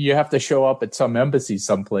you have to show up at some embassy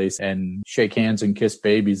someplace and shake hands and kiss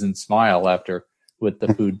babies and smile after with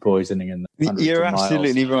the food poisoning and the hundreds You're of miles.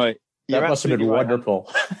 Absolutely right. That must have been absolutely right.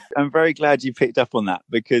 wonderful. I'm very glad you picked up on that,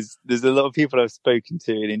 because there's a lot of people I've spoken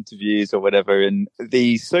to in interviews or whatever, and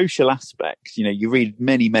the social aspect, you read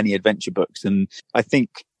many, many adventure books, and I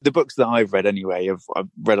think the books that I've read anyway, I've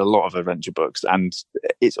read a lot of adventure books, and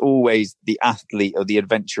it's always the athlete or the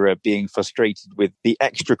adventurer being frustrated with the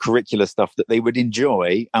extracurricular stuff that they would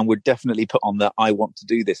enjoy and would definitely put on the I want to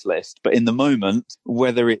do this list. But in the moment,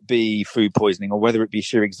 whether it be food poisoning or whether it be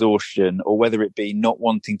sheer exhaustion or whether it be not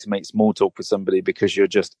wanting to make small talk with somebody because you're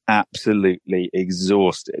just absolutely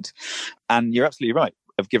exhausted. And you're absolutely right.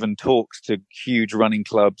 I've given talks to huge running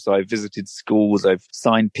clubs. I've visited schools. I've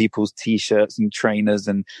signed people's T-shirts and trainers,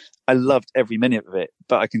 and I loved every minute of it.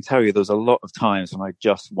 But I can tell you there was a lot of times when I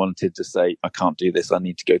just wanted to say, I can't do this. I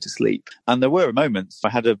need to go to sleep. And there were moments. I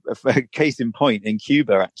had a case in point in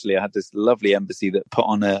Cuba, actually. I had this lovely embassy that put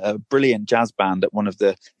on a brilliant jazz band at one of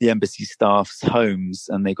the embassy staff's homes.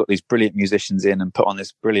 And they got these brilliant musicians in and put on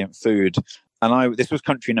this brilliant food. And this was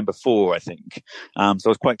country number 4, I think. So I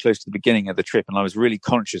was quite close to the beginning of the trip, and I was really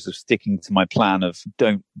conscious of sticking to my plan of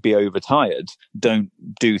don't be overtired. Don't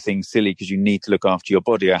do things silly because you need to look after your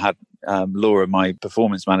body. I had Laura, my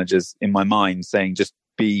performance managers, in my mind saying, just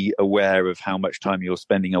be aware of how much time you're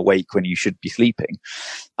spending awake when you should be sleeping.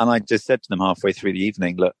 And I just said to them halfway through the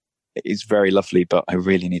evening, look, it's very lovely, but I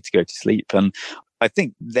really need to go to sleep. And I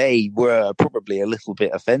think they were probably a little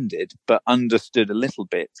bit offended, but understood a little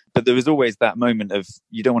bit. But there was always that moment of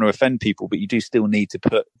you don't want to offend people, but you do still need to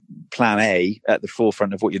put plan A at the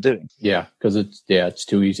forefront of what you're doing. Yeah, because it's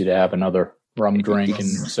too easy to have another rum drink and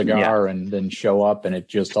cigar and then show up and it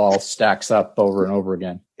just all stacks up over and over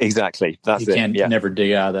again. Exactly. That's you can't never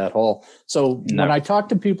dig out of that hole. So when I talk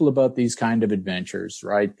to people about these kind of adventures,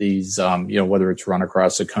 right, these, whether it's run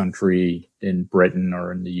across the country in Britain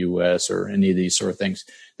or in the US or any of these sort of things,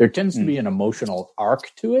 there tends to be an emotional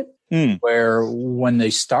arc to it where when they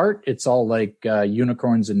start, it's all like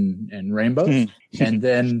unicorns and rainbows. And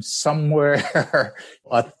then somewhere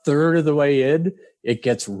a third of the way in, it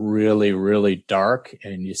gets really, really dark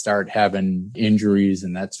and you start having injuries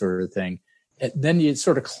and that sort of thing. And then you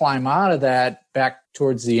sort of climb out of that back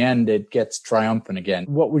towards the end. It gets triumphant again.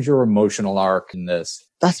 What was your emotional arc in this?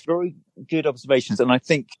 That's very good observations. And I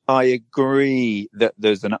think I agree that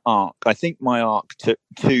there's an arc. I think my arc took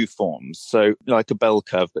 2 forms. So like a bell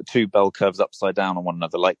curve, but 2 bell curves upside down on one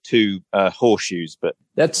another, like 2 horseshoes. But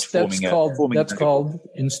that's called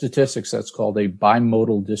in statistics, that's called a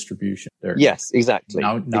bimodal distribution. There. Yes, exactly.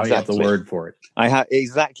 Now exactly. You have the word for it. I have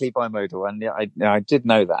exactly bimodal. And I did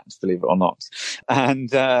know that, believe it or not.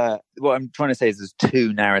 And what I'm trying to say is there's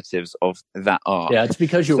 2 narratives of that arc. Yeah, it's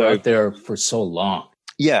because you were out there for so long.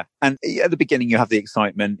 Yeah. And at the beginning, you have the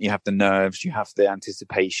excitement, you have the nerves, you have the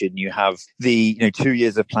anticipation, you have the 2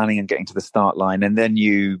 years of planning and getting to the start line. And then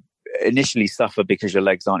you initially suffer because your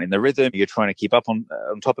legs aren't in the rhythm. You're trying to keep up on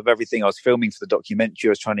top of everything. I was filming for the documentary.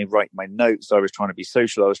 I was trying to write my notes. I was trying to be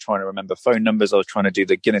social. I was trying to remember phone numbers. I was trying to do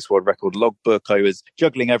the Guinness World Record logbook. I was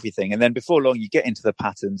juggling everything. And then before long, you get into the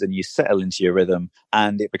patterns and you settle into your rhythm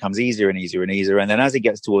and it becomes easier and easier and easier. And then as it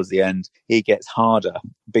gets towards the end, it gets harder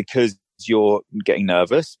because you're getting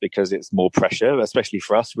nervous because it's more pressure, especially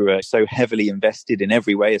for us. We were so heavily invested in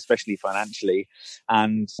every way, especially financially.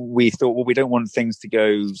 And we thought, well, we don't want things to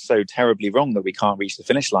go so terribly wrong that we can't reach the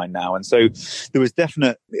finish line now. And so there was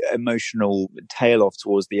definite emotional tail off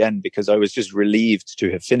towards the end because I was just relieved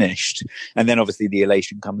to have finished. And then obviously the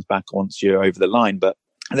elation comes back once you're over the line. But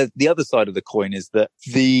the other side of the coin is that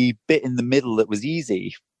the bit in the middle that was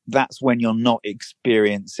easy, that's when you're not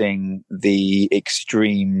experiencing the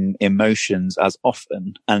extreme emotions as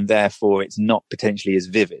often, and therefore it's not potentially as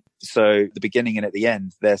vivid. So the beginning and at the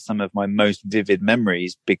end, they're some of my most vivid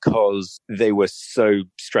memories because they were so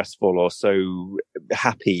stressful or so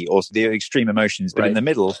happy or the extreme emotions. But in the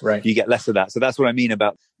middle, you get less of that. So that's what I mean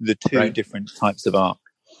about the 2 different types of arc.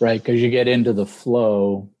 Right, because you get into the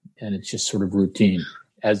flow and it's just sort of routine.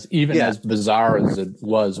 As bizarre as it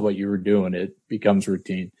was what you were doing, it becomes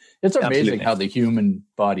routine. It's amazing how the human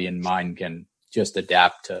body and mind can just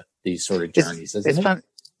adapt to these sort of journeys, isn't it?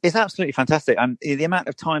 It's absolutely fantastic. And the amount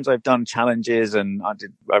of times I've done challenges and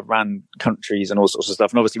I ran countries and all sorts of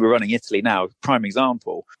stuff. And obviously we're running Italy now, prime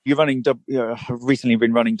example. I've recently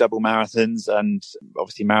been running double marathons and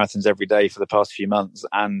obviously marathons every day for the past few months.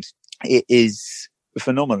 And it is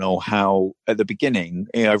phenomenal how at the beginning,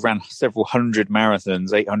 I ran several hundred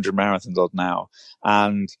marathons, 800 marathons odd now.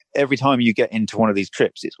 And every time you get into one of these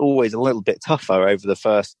trips, it's always a little bit tougher over the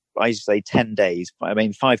first, I used to say 10 days,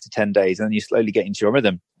 5 to 10 days, and then you slowly get into your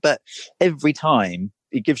rhythm. But every time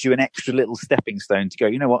it gives you an extra little stepping stone to go,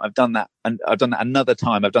 you know what, I've done that, and I've done that another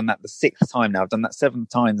time. I've done that the 6th time now. I've done that 7th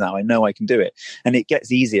time now. I know I can do it. And it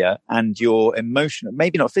gets easier, and your emotional,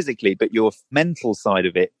 maybe not physically, but your mental side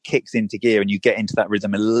of it kicks into gear, and you get into that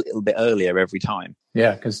rhythm a little bit earlier every time.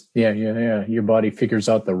 Yeah, because your body figures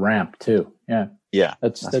out the ramp too. Yeah,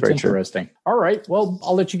 that's very interesting. True. All right, well,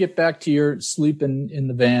 I'll let you get back to your sleep in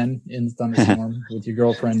the van in the thunderstorm with your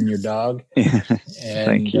girlfriend and your dog,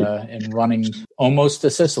 and running almost to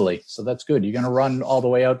Sicily. So that's good. You're going to run all the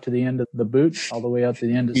way out to the end of the boot, all the way out to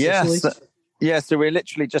the end of Sicily. Yeah, so we're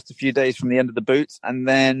literally just a few days from the end of the boot, and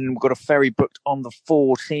then we've got a ferry booked on the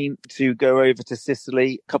 14th to go over to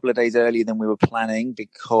Sicily a couple of days earlier than we were planning,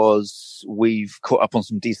 because we've caught up on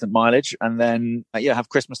some decent mileage, and then have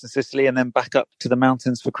Christmas in Sicily, and then back up to the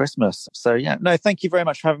mountains for Christmas. So thank you very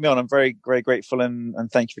much for having me on. I'm very, very grateful, and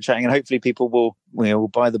thank you for chatting. And hopefully people will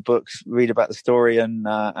buy the book, read about the story, and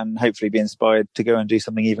hopefully be inspired to go and do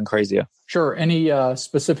something even crazier. Sure. Any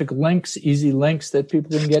specific links, easy links that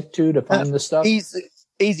people can get to find the stuff?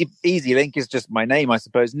 Easy link is just my name, I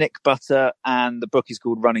suppose, Nick Butter, and the book is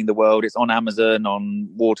called Running the World. It's on Amazon, on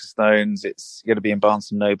Waterstones. It's going to be in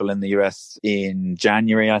Barnes & Noble in the US in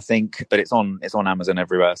January, I think, but it's on Amazon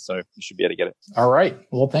everywhere, so you should be able to get it. All right.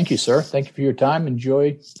 Well, thank you, sir. Thank you for your time.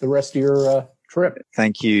 Enjoy the rest of your trip.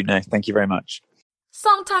 Thank you. No, thank you very much.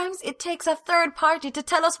 Sometimes it takes a third party to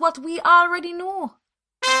tell us what we already know.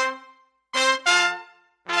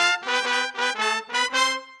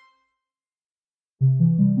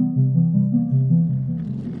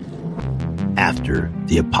 After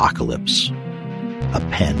the Apocalypse, a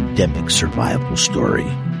pandemic survival story.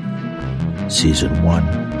 Season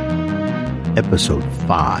 1, Episode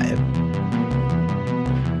 5,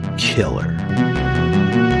 Killer.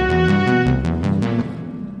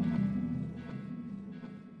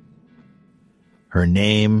 Her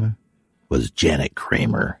name was Janet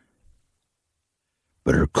Kramer,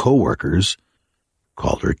 but her coworkers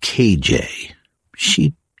called her KJ.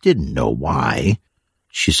 She didn't know why.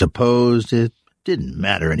 She supposed it didn't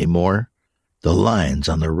matter anymore. The lines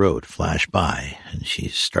on the road flashed by, and she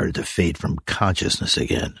started to fade from consciousness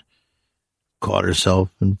again. Caught herself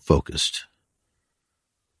and focused.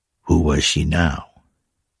 Who was she now?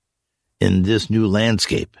 In this new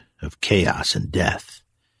landscape of chaos and death,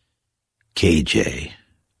 KJ.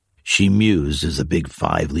 She mused as the big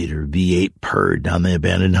 5-liter V8 purred down the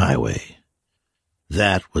abandoned highway.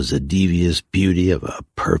 That was the devious beauty of a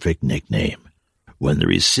perfect nickname, when the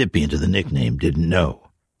recipient of the nickname didn't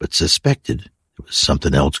know, but suspected there was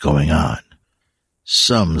something else going on.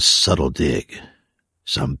 Some subtle dig,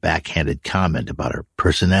 some backhanded comment about her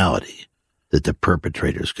personality that the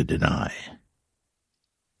perpetrators could deny.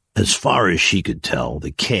 As far as she could tell,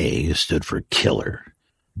 the K stood for killer,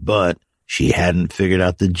 but she hadn't figured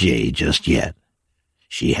out the J just yet.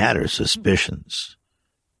 She had her suspicions.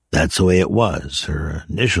 That's the way it was. Her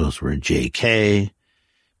initials were JK,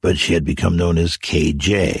 but she had become known as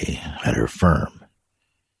KJ at her firm.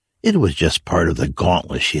 It was just part of the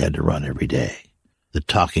gauntlet she had to run every day. The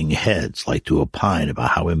talking heads liked to opine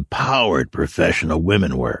about how empowered professional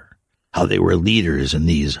women were, how they were leaders in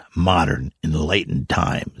these modern, enlightened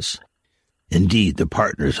times. Indeed, the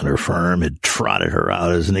partners in her firm had trotted her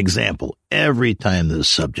out as an example every time this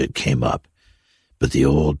subject came up, but the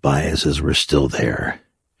old biases were still there,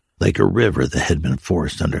 like a river that had been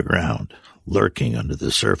forced underground, lurking under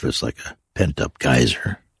the surface like a pent-up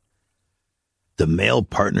geyser. The male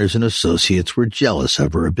partners and associates were jealous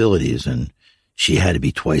of her abilities, and she had to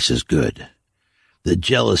be twice as good. The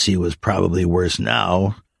jealousy was probably worse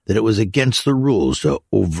now that it was against the rules to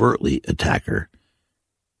overtly attack her.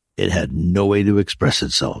 It had no way to express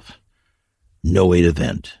itself, no way to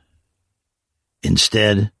vent.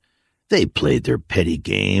 Instead, they played their petty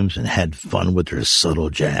games and had fun with their subtle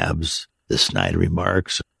jabs, the snide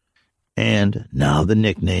remarks, and now the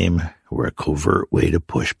nickname were a covert way to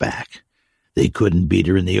push back. They couldn't beat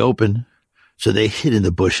her in the open, so they hid in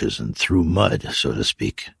the bushes and threw mud, so to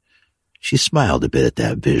speak. She smiled a bit at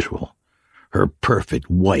that visual, her perfect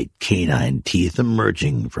white canine teeth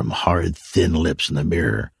emerging from hard, thin lips in the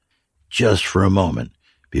mirror, just for a moment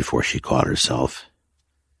before she caught herself.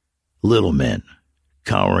 Little men,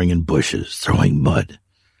 cowering in bushes, throwing mud,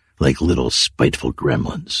 like little spiteful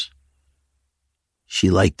gremlins. She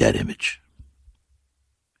liked that image.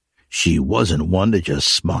 She wasn't one to just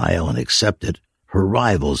smile and accept it. Her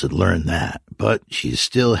rivals had learned that, but she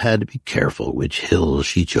still had to be careful which hills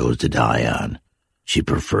she chose to die on. She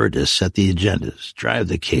preferred to set the agendas, drive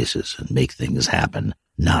the cases, and make things happen,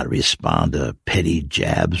 not respond to petty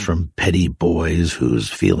jabs from petty boys whose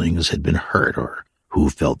feelings had been hurt or who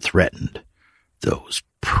felt threatened. Those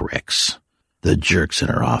pricks. The jerks in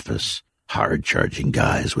her office, hard-charging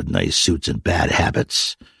guys with nice suits and bad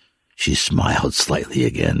habits. She smiled slightly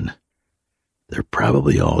again. They're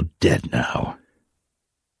probably all dead now.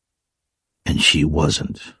 And she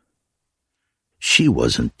wasn't. She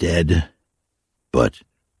wasn't dead. But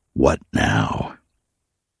what now?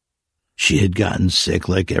 She had gotten sick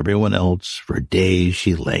like everyone else. For days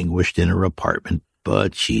she languished in her apartment,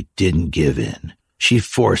 but she didn't give in. She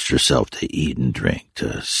forced herself to eat and drink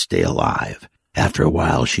to stay alive. After a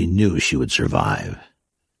while, she knew she would survive.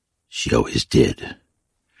 She always did.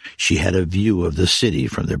 She had a view of the city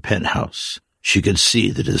from their penthouse. She could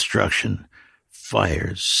see the destruction.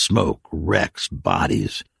 Fires, smoke, wrecks,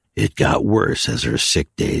 bodies. It got worse as her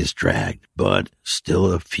sick days dragged, but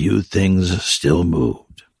still a few things still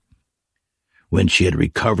moved. When she had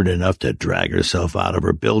recovered enough to drag herself out of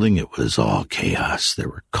her building, it was all chaos. There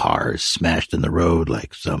were cars smashed in the road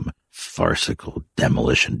like some farcical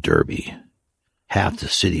demolition derby. Half the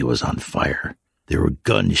city was on fire. There were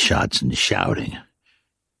gunshots and shouting.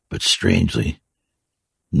 But strangely,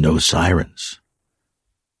 no sirens.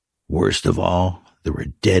 Worst of all, there were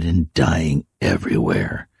dead and dying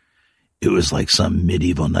everywhere. It was like some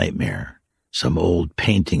medieval nightmare, some old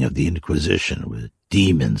painting of the Inquisition with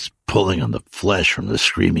demons pulling on the flesh from the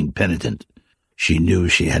screaming penitent. She knew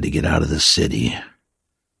she had to get out of the city.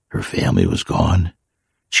 Her family was gone.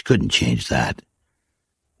 She couldn't change that.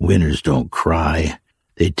 Winners don't cry.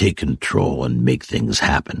 They take control and make things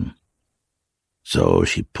happen. So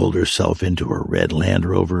she pulled herself into her red Land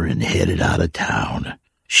Rover and headed out of town.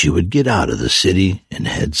 She would get out of the city and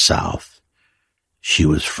head south. She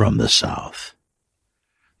was from the South.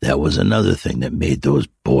 That was another thing that made those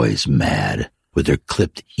boys mad, with their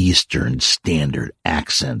clipped Eastern Standard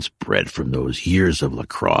accents bred from those years of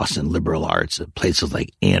lacrosse and liberal arts at places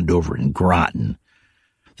like Andover and Groton.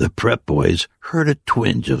 The prep boys heard a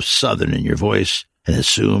twinge of Southern in your voice and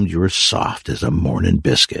assumed you were soft as a morning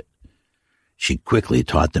biscuit. She quickly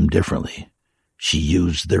taught them differently. She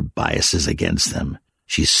used their biases against them.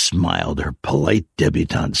 She smiled her polite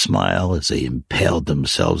debutante smile as they impaled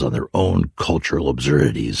themselves on their own cultural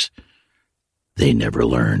absurdities. They never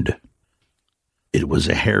learned. It was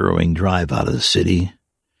a harrowing drive out of the city.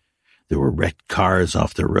 There were wrecked cars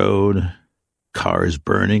off the road, cars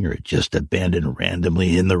burning or just abandoned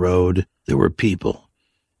randomly in the road. There were people,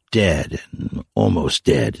 dead and almost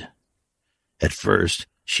dead. At first,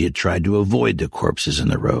 she had tried to avoid the corpses in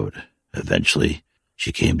the road. Eventually,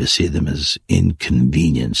 she came to see them as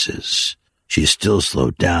inconveniences. She still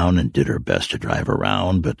slowed down and did her best to drive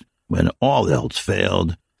around, but when all else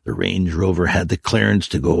failed, the Range Rover had the clearance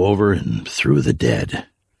to go over and through the dead.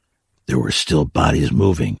 There were still bodies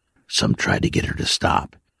moving. Some tried to get her to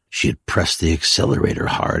stop. She had pressed the accelerator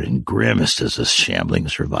hard and grimaced as a shambling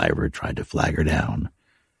survivor tried to flag her down.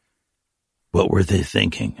 What were they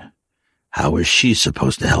thinking? How was she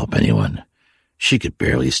supposed to help anyone? She could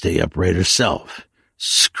barely stay upright herself.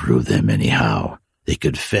 Screw them anyhow. They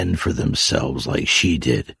could fend for themselves like she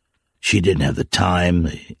did. She didn't have the time,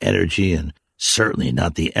 the energy, and certainly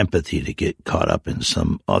not the empathy to get caught up in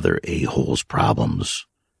some other a-hole's problems.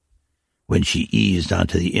 When she eased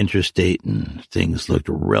onto the interstate and things looked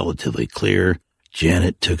relatively clear,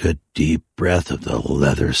 Janet took a deep breath of the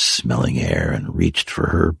leather-smelling air and reached for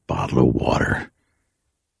her bottle of water.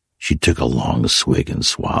 She took a long swig and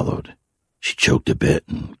swallowed. She choked a bit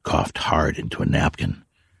and coughed hard into a napkin.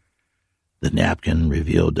 The napkin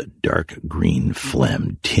revealed a dark green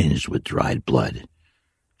phlegm tinged with dried blood.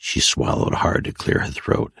 She swallowed hard to clear her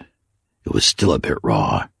throat. It was still a bit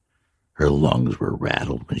raw. Her lungs were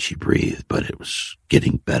rattled when she breathed, but it was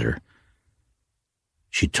getting better.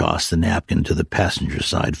 She tossed the napkin to the passenger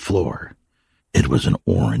side floor. It was an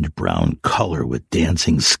orange-brown color with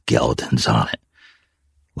dancing skeletons on it,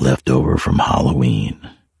 left over from Halloween.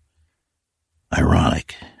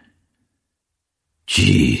 Ironic.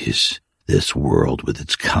 Geez, this world with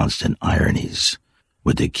its constant ironies.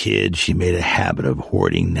 With the kids, she made a habit of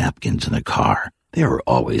hoarding napkins in the car. They were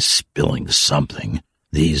always spilling something.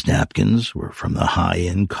 These napkins were from the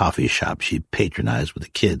high-end coffee shop she patronized with the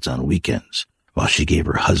kids on weekends, while she gave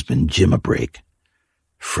her husband Jim a break.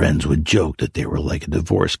 Friends would joke that they were like a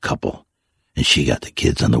divorced couple, and she got the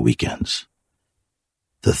kids on the weekends.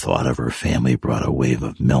 The thought of her family brought a wave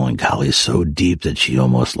of melancholy so deep that she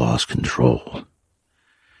almost lost control.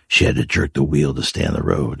 She had to jerk the wheel to stay on the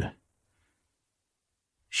road.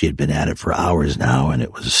 She had been at it for hours now, and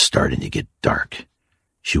it was starting to get dark.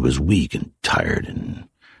 She was weak and tired and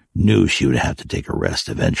knew she would have to take a rest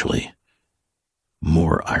eventually.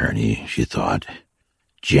 More irony, she thought.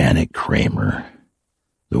 Janet Kramer,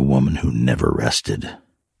 the woman who never rested.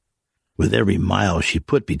 With every mile she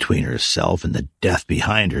put between herself and the death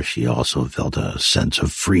behind her, she also felt a sense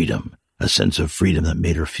of freedom that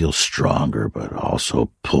made her feel stronger, but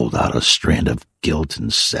also pulled out a strand of guilt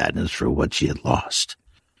and sadness for what she had lost.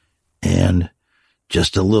 And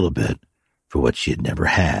just a little bit for what she had never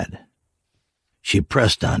had. She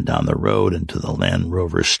pressed on down the road until the Land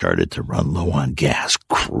Rover started to run low on gas.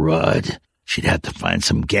 Crud! She'd have to find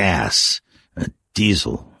some gas.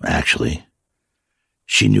 Diesel, actually.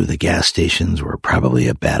 She knew the gas stations were probably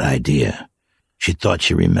a bad idea. She thought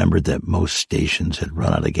she remembered that most stations had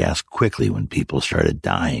run out of gas quickly when people started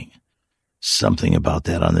dying. Something about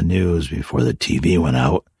that on the news before the TV went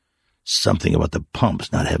out. Something about the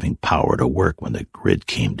pumps not having power to work when the grid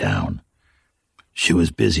came down. She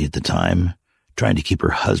was busy at the time, trying to keep her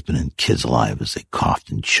husband and kids alive as they coughed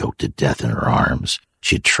and choked to death in her arms.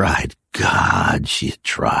 She had tried. God, she had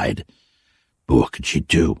tried. But what could she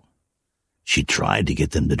do? She tried to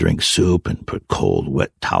get them to drink soup and put cold,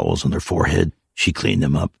 wet towels on their forehead. She cleaned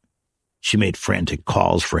them up. She made frantic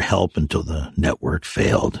calls for help until the network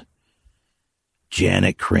failed.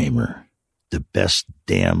 Janet Kramer, the best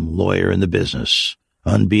damn lawyer in the business,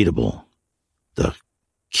 unbeatable, the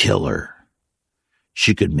killer.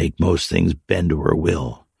 She could make most things bend to her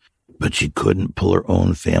will, but she couldn't pull her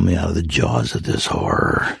own family out of the jaws of this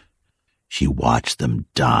horror. She watched them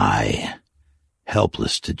die,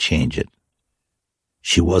 helpless to change it.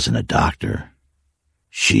 She wasn't a doctor.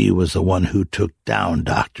 She was the one who took down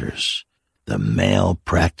doctors, the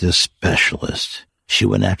malpractice specialist. She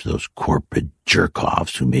went after those corporate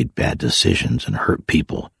jerk-offs who made bad decisions and hurt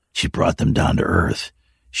people. She brought them down to earth.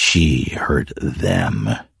 She hurt them.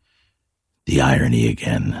 The irony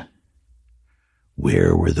again.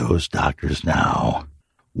 Where were those doctors now?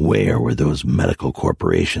 Where were those medical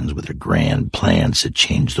corporations with their grand plans to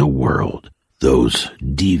change the world? Those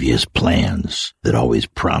devious plans that always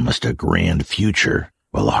promised a grand future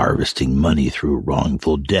while harvesting money through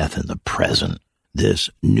wrongful death in the present. This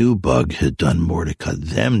new bug had done more to cut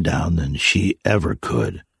them down than she ever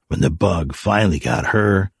could. When the bug finally got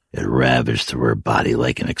her, it ravaged through her body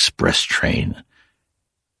like an express train.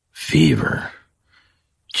 Fever,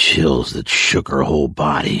 chills that shook her whole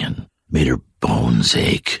body and made her bones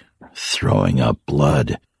ache, throwing up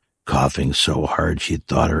blood, coughing so hard she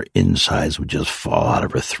thought her insides would just fall out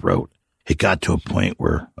of her throat. It got to a point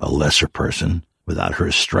where a lesser person, without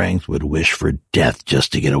her strength, would wish for death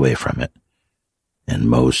just to get away from it. And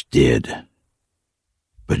most did.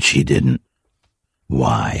 But she didn't.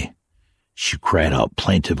 Why? She cried out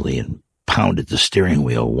plaintively and pounded the steering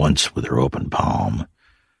wheel once with her open palm.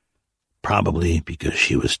 Probably because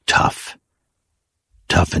she was tough.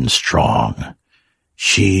 Tough and strong.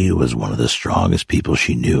 She was one of the strongest people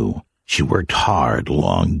she knew. She worked hard,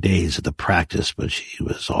 long days at the practice, but she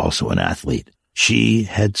was also an athlete. She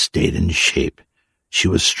had stayed in shape. She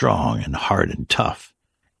was strong and hard and tough.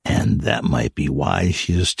 And that might be why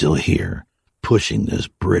she is still here, pushing this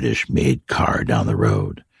British-made car down the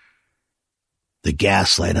road. The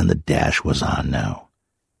gas light on the dash was on now.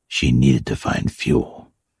 She needed to find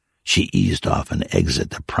fuel. She eased off an exit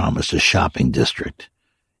that promised a shopping district.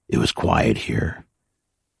 It was quiet here.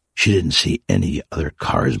 She didn't see any other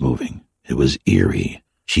cars moving. It was eerie.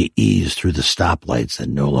 She eased through the stoplights that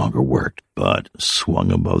no longer worked, but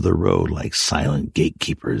swung above the road like silent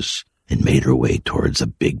gatekeepers and made her way towards the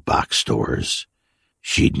big box stores.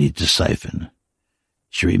 She'd need to siphon.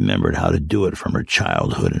 She remembered how to do it from her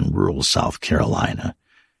childhood in rural South Carolina.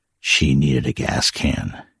 She needed a gas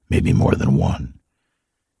can, maybe more than one.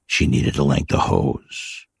 She needed to length the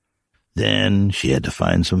hose. Then she had to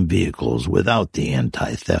find some vehicles without the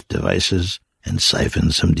anti-theft devices and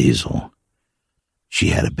siphon some diesel. She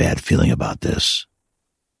had a bad feeling about this.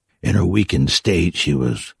 In her weakened state, she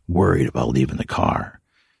was worried about leaving the car,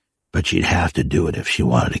 but she'd have to do it if she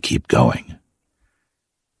wanted to keep going.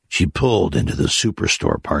 She pulled into the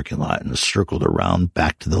superstore parking lot and circled around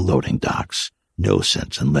back to the loading docks. No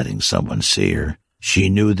sense in letting someone see her. She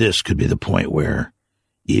knew this could be the point where,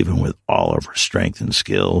 even with all of her strength and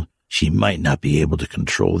skill, she might not be able to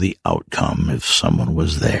control the outcome if someone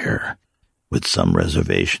was there. With some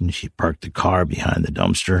reservation, she parked the car behind the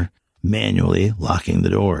dumpster, manually locking the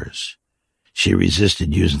doors. She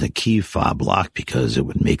resisted using the key fob lock because it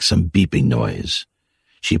would make some beeping noise.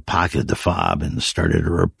 She pocketed the fob and started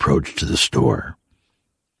her approach to the store.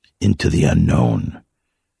 Into the unknown.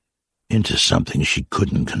 Into something she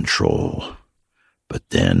couldn't control. But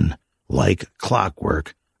then, like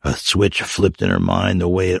clockwork, a switch flipped in her mind the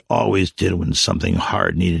way it always did when something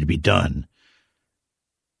hard needed to be done.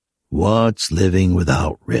 What's living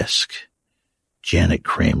without risk? Janet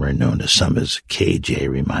Kramer, known to some as KJ,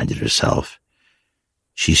 reminded herself.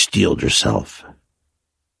 She steeled herself,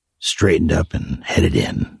 straightened up, and headed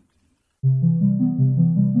in.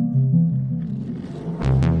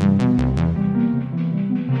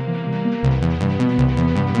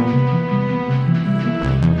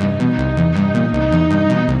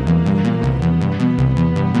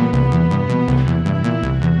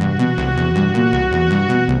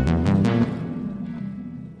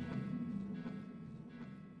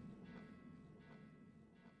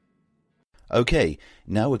 Okay,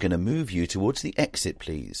 now we're going to move you towards the exit,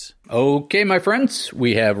 please. Okay, my friends,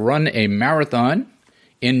 we have run a marathon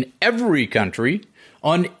in every country,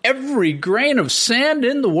 on every grain of sand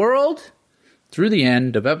in the world, through the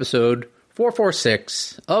end of episode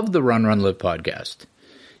 446 of the Run, Run, Live podcast.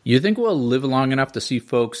 You think we'll live long enough to see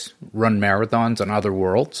folks run marathons on other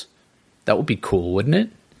worlds? That would be cool, wouldn't it?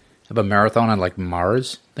 Have a marathon on, like,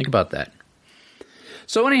 Mars? Think about that.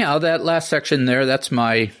 So anyhow, that last section there, that's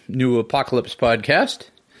my new Apocalypse podcast.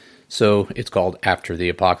 So it's called After the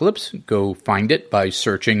Apocalypse. Go find it by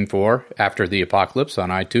searching for After the Apocalypse on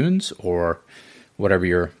iTunes or whatever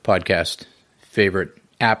your podcast favorite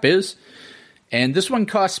app is. And this one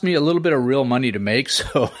costs me a little bit of real money to make,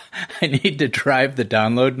 so I need to drive the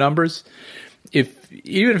download numbers.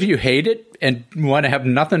 Even if you hate it and want to have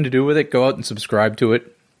nothing to do with it, go out and subscribe to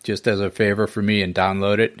it just as a favor for me and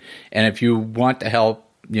download it. And if you want to help,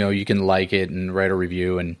 you can like it and write a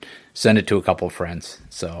review and send it to a couple of friends.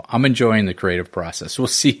 So I'm enjoying the creative process. We'll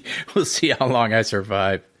see how long I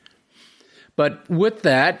survive. But with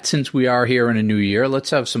that, since we are here in a new year, let's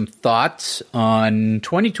have some thoughts on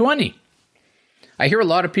 2020. I hear a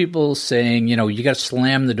lot of people saying, you got to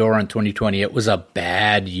slam the door on 2020. It was a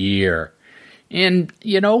bad year. And,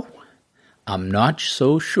 I'm not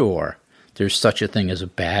so sure there's such a thing as a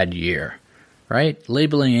bad year, right?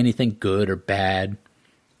 Labeling anything good or bad,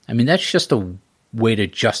 that's just a way to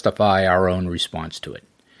justify our own response to it.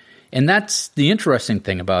 And that's the interesting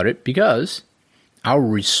thing about it, because our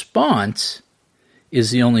response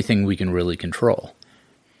is the only thing we can really control.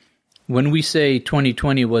 When we say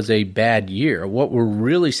 2020 was a bad year, what we're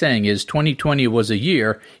really saying is 2020 was a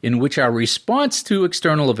year in which our response to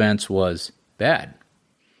external events was bad.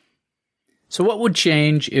 So what would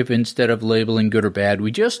change if instead of labeling good or bad,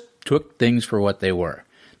 we just took things for what they were?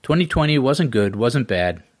 2020 wasn't good, wasn't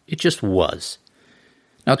bad, it just was.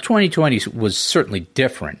 Now 2020 was certainly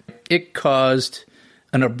different. It caused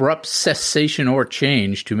an abrupt cessation or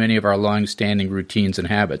change to many of our long-standing routines and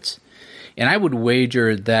habits. And I would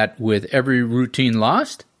wager that with every routine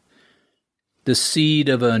lost, the seed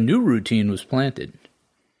of a new routine was planted.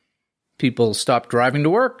 People stopped driving to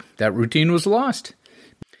work, that routine was lost.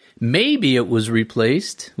 Maybe it was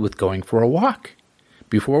replaced with going for a walk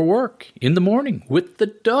before work, in the morning, with the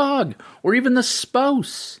dog, or even the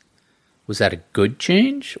spouse. Was that a good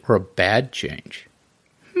change or a bad change?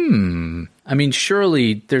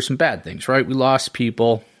 Surely there's some bad things, right? We lost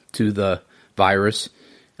people to the virus.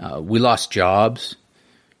 We lost jobs.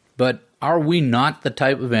 But are we not the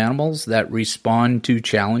type of animals that respond to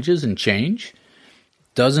challenges and change?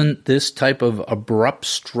 Doesn't this type of abrupt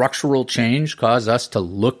structural change cause us to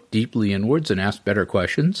look deeply inwards and ask better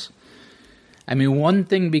questions? One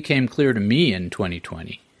thing became clear to me in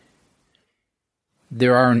 2020.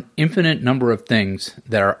 There are an infinite number of things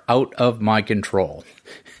that are out of my control.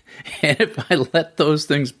 And if I let those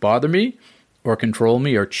things bother me or control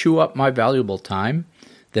me or chew up my valuable time,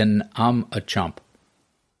 then I'm a chump.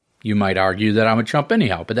 You might argue that I'm a chump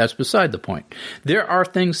anyhow, but that's beside the point. There are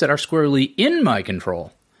things that are squarely in my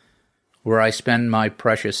control. Where I spend my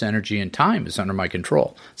precious energy and time is under my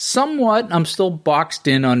control. Somewhat, I'm still boxed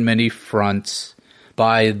in on many fronts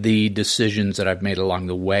by the decisions that I've made along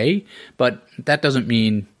the way, but that doesn't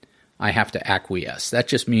mean I have to acquiesce. That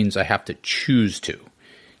just means I have to choose to.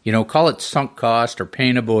 Call it sunk cost or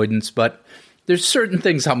pain avoidance, but there's certain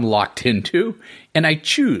things I'm locked into, and I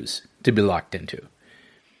choose to be locked into.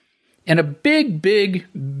 And a big, big,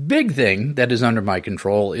 big thing that is under my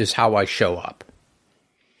control is how I show up.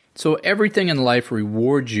 So everything in life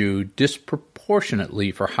rewards you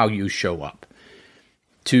disproportionately for how you show up.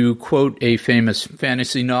 To quote a famous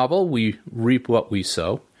fantasy novel, we reap what we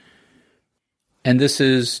sow. And this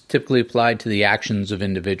is typically applied to the actions of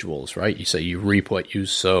individuals, right? You say you reap what you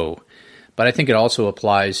sow. But I think it also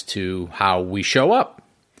applies to how we show up.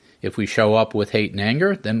 If we show up with hate and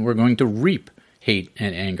anger, then we're going to reap hate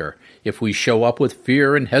and anger. If we show up with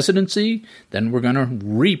fear and hesitancy, then we're going to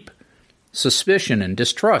reap suspicion and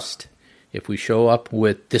distrust. If we show up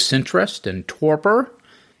with disinterest and torpor,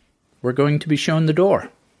 we're going to be shown the door.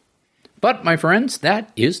 But, my friends,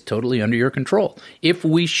 that is totally under your control. If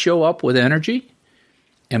we show up with energy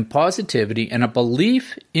and positivity and a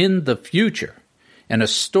belief in the future and a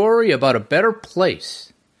story about a better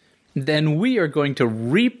place, then we are going to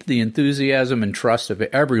reap the enthusiasm and trust of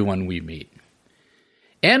everyone we meet.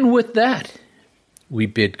 And with that, we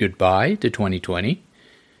bid goodbye to 2020.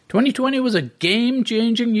 2020 was a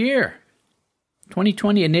game-changing year.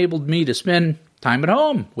 2020 enabled me to spend time at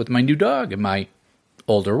home with my new dog and my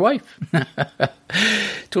older wife.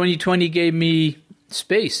 2020 gave me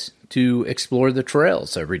space to explore the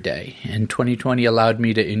trails every day, and 2020 allowed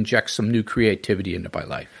me to inject some new creativity into my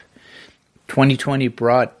life. 2020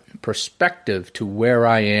 brought perspective to where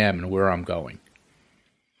I am and where I'm going.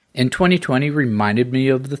 And 2020 reminded me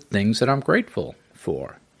of the things that I'm grateful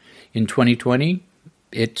for. In 2020,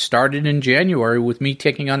 it started in January with me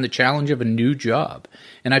taking on the challenge of a new job.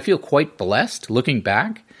 And I feel quite blessed, looking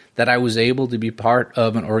back, that I was able to be part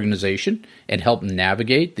of an organization and help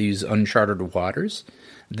navigate these uncharted waters.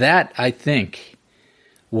 That, I think,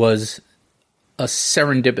 was a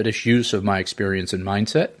serendipitous use of my experience and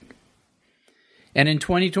mindset. And in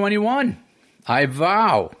 2021, I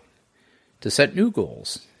vow to set new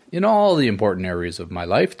goals in all the important areas of my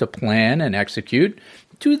life, to plan and execute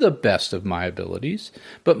to the best of my abilities,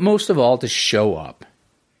 but most of all to show up,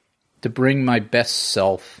 to bring my best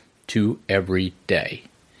self to every day.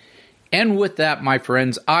 And with that, my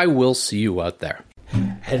friends, I will see you out there.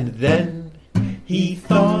 And then he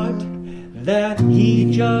thought that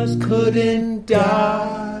he just couldn't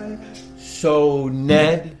die. So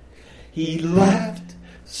Ned, he laughed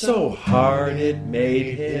so hard it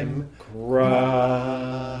made him cry.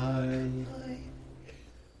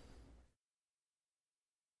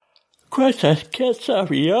 Christ, I can't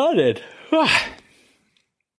stop yawning.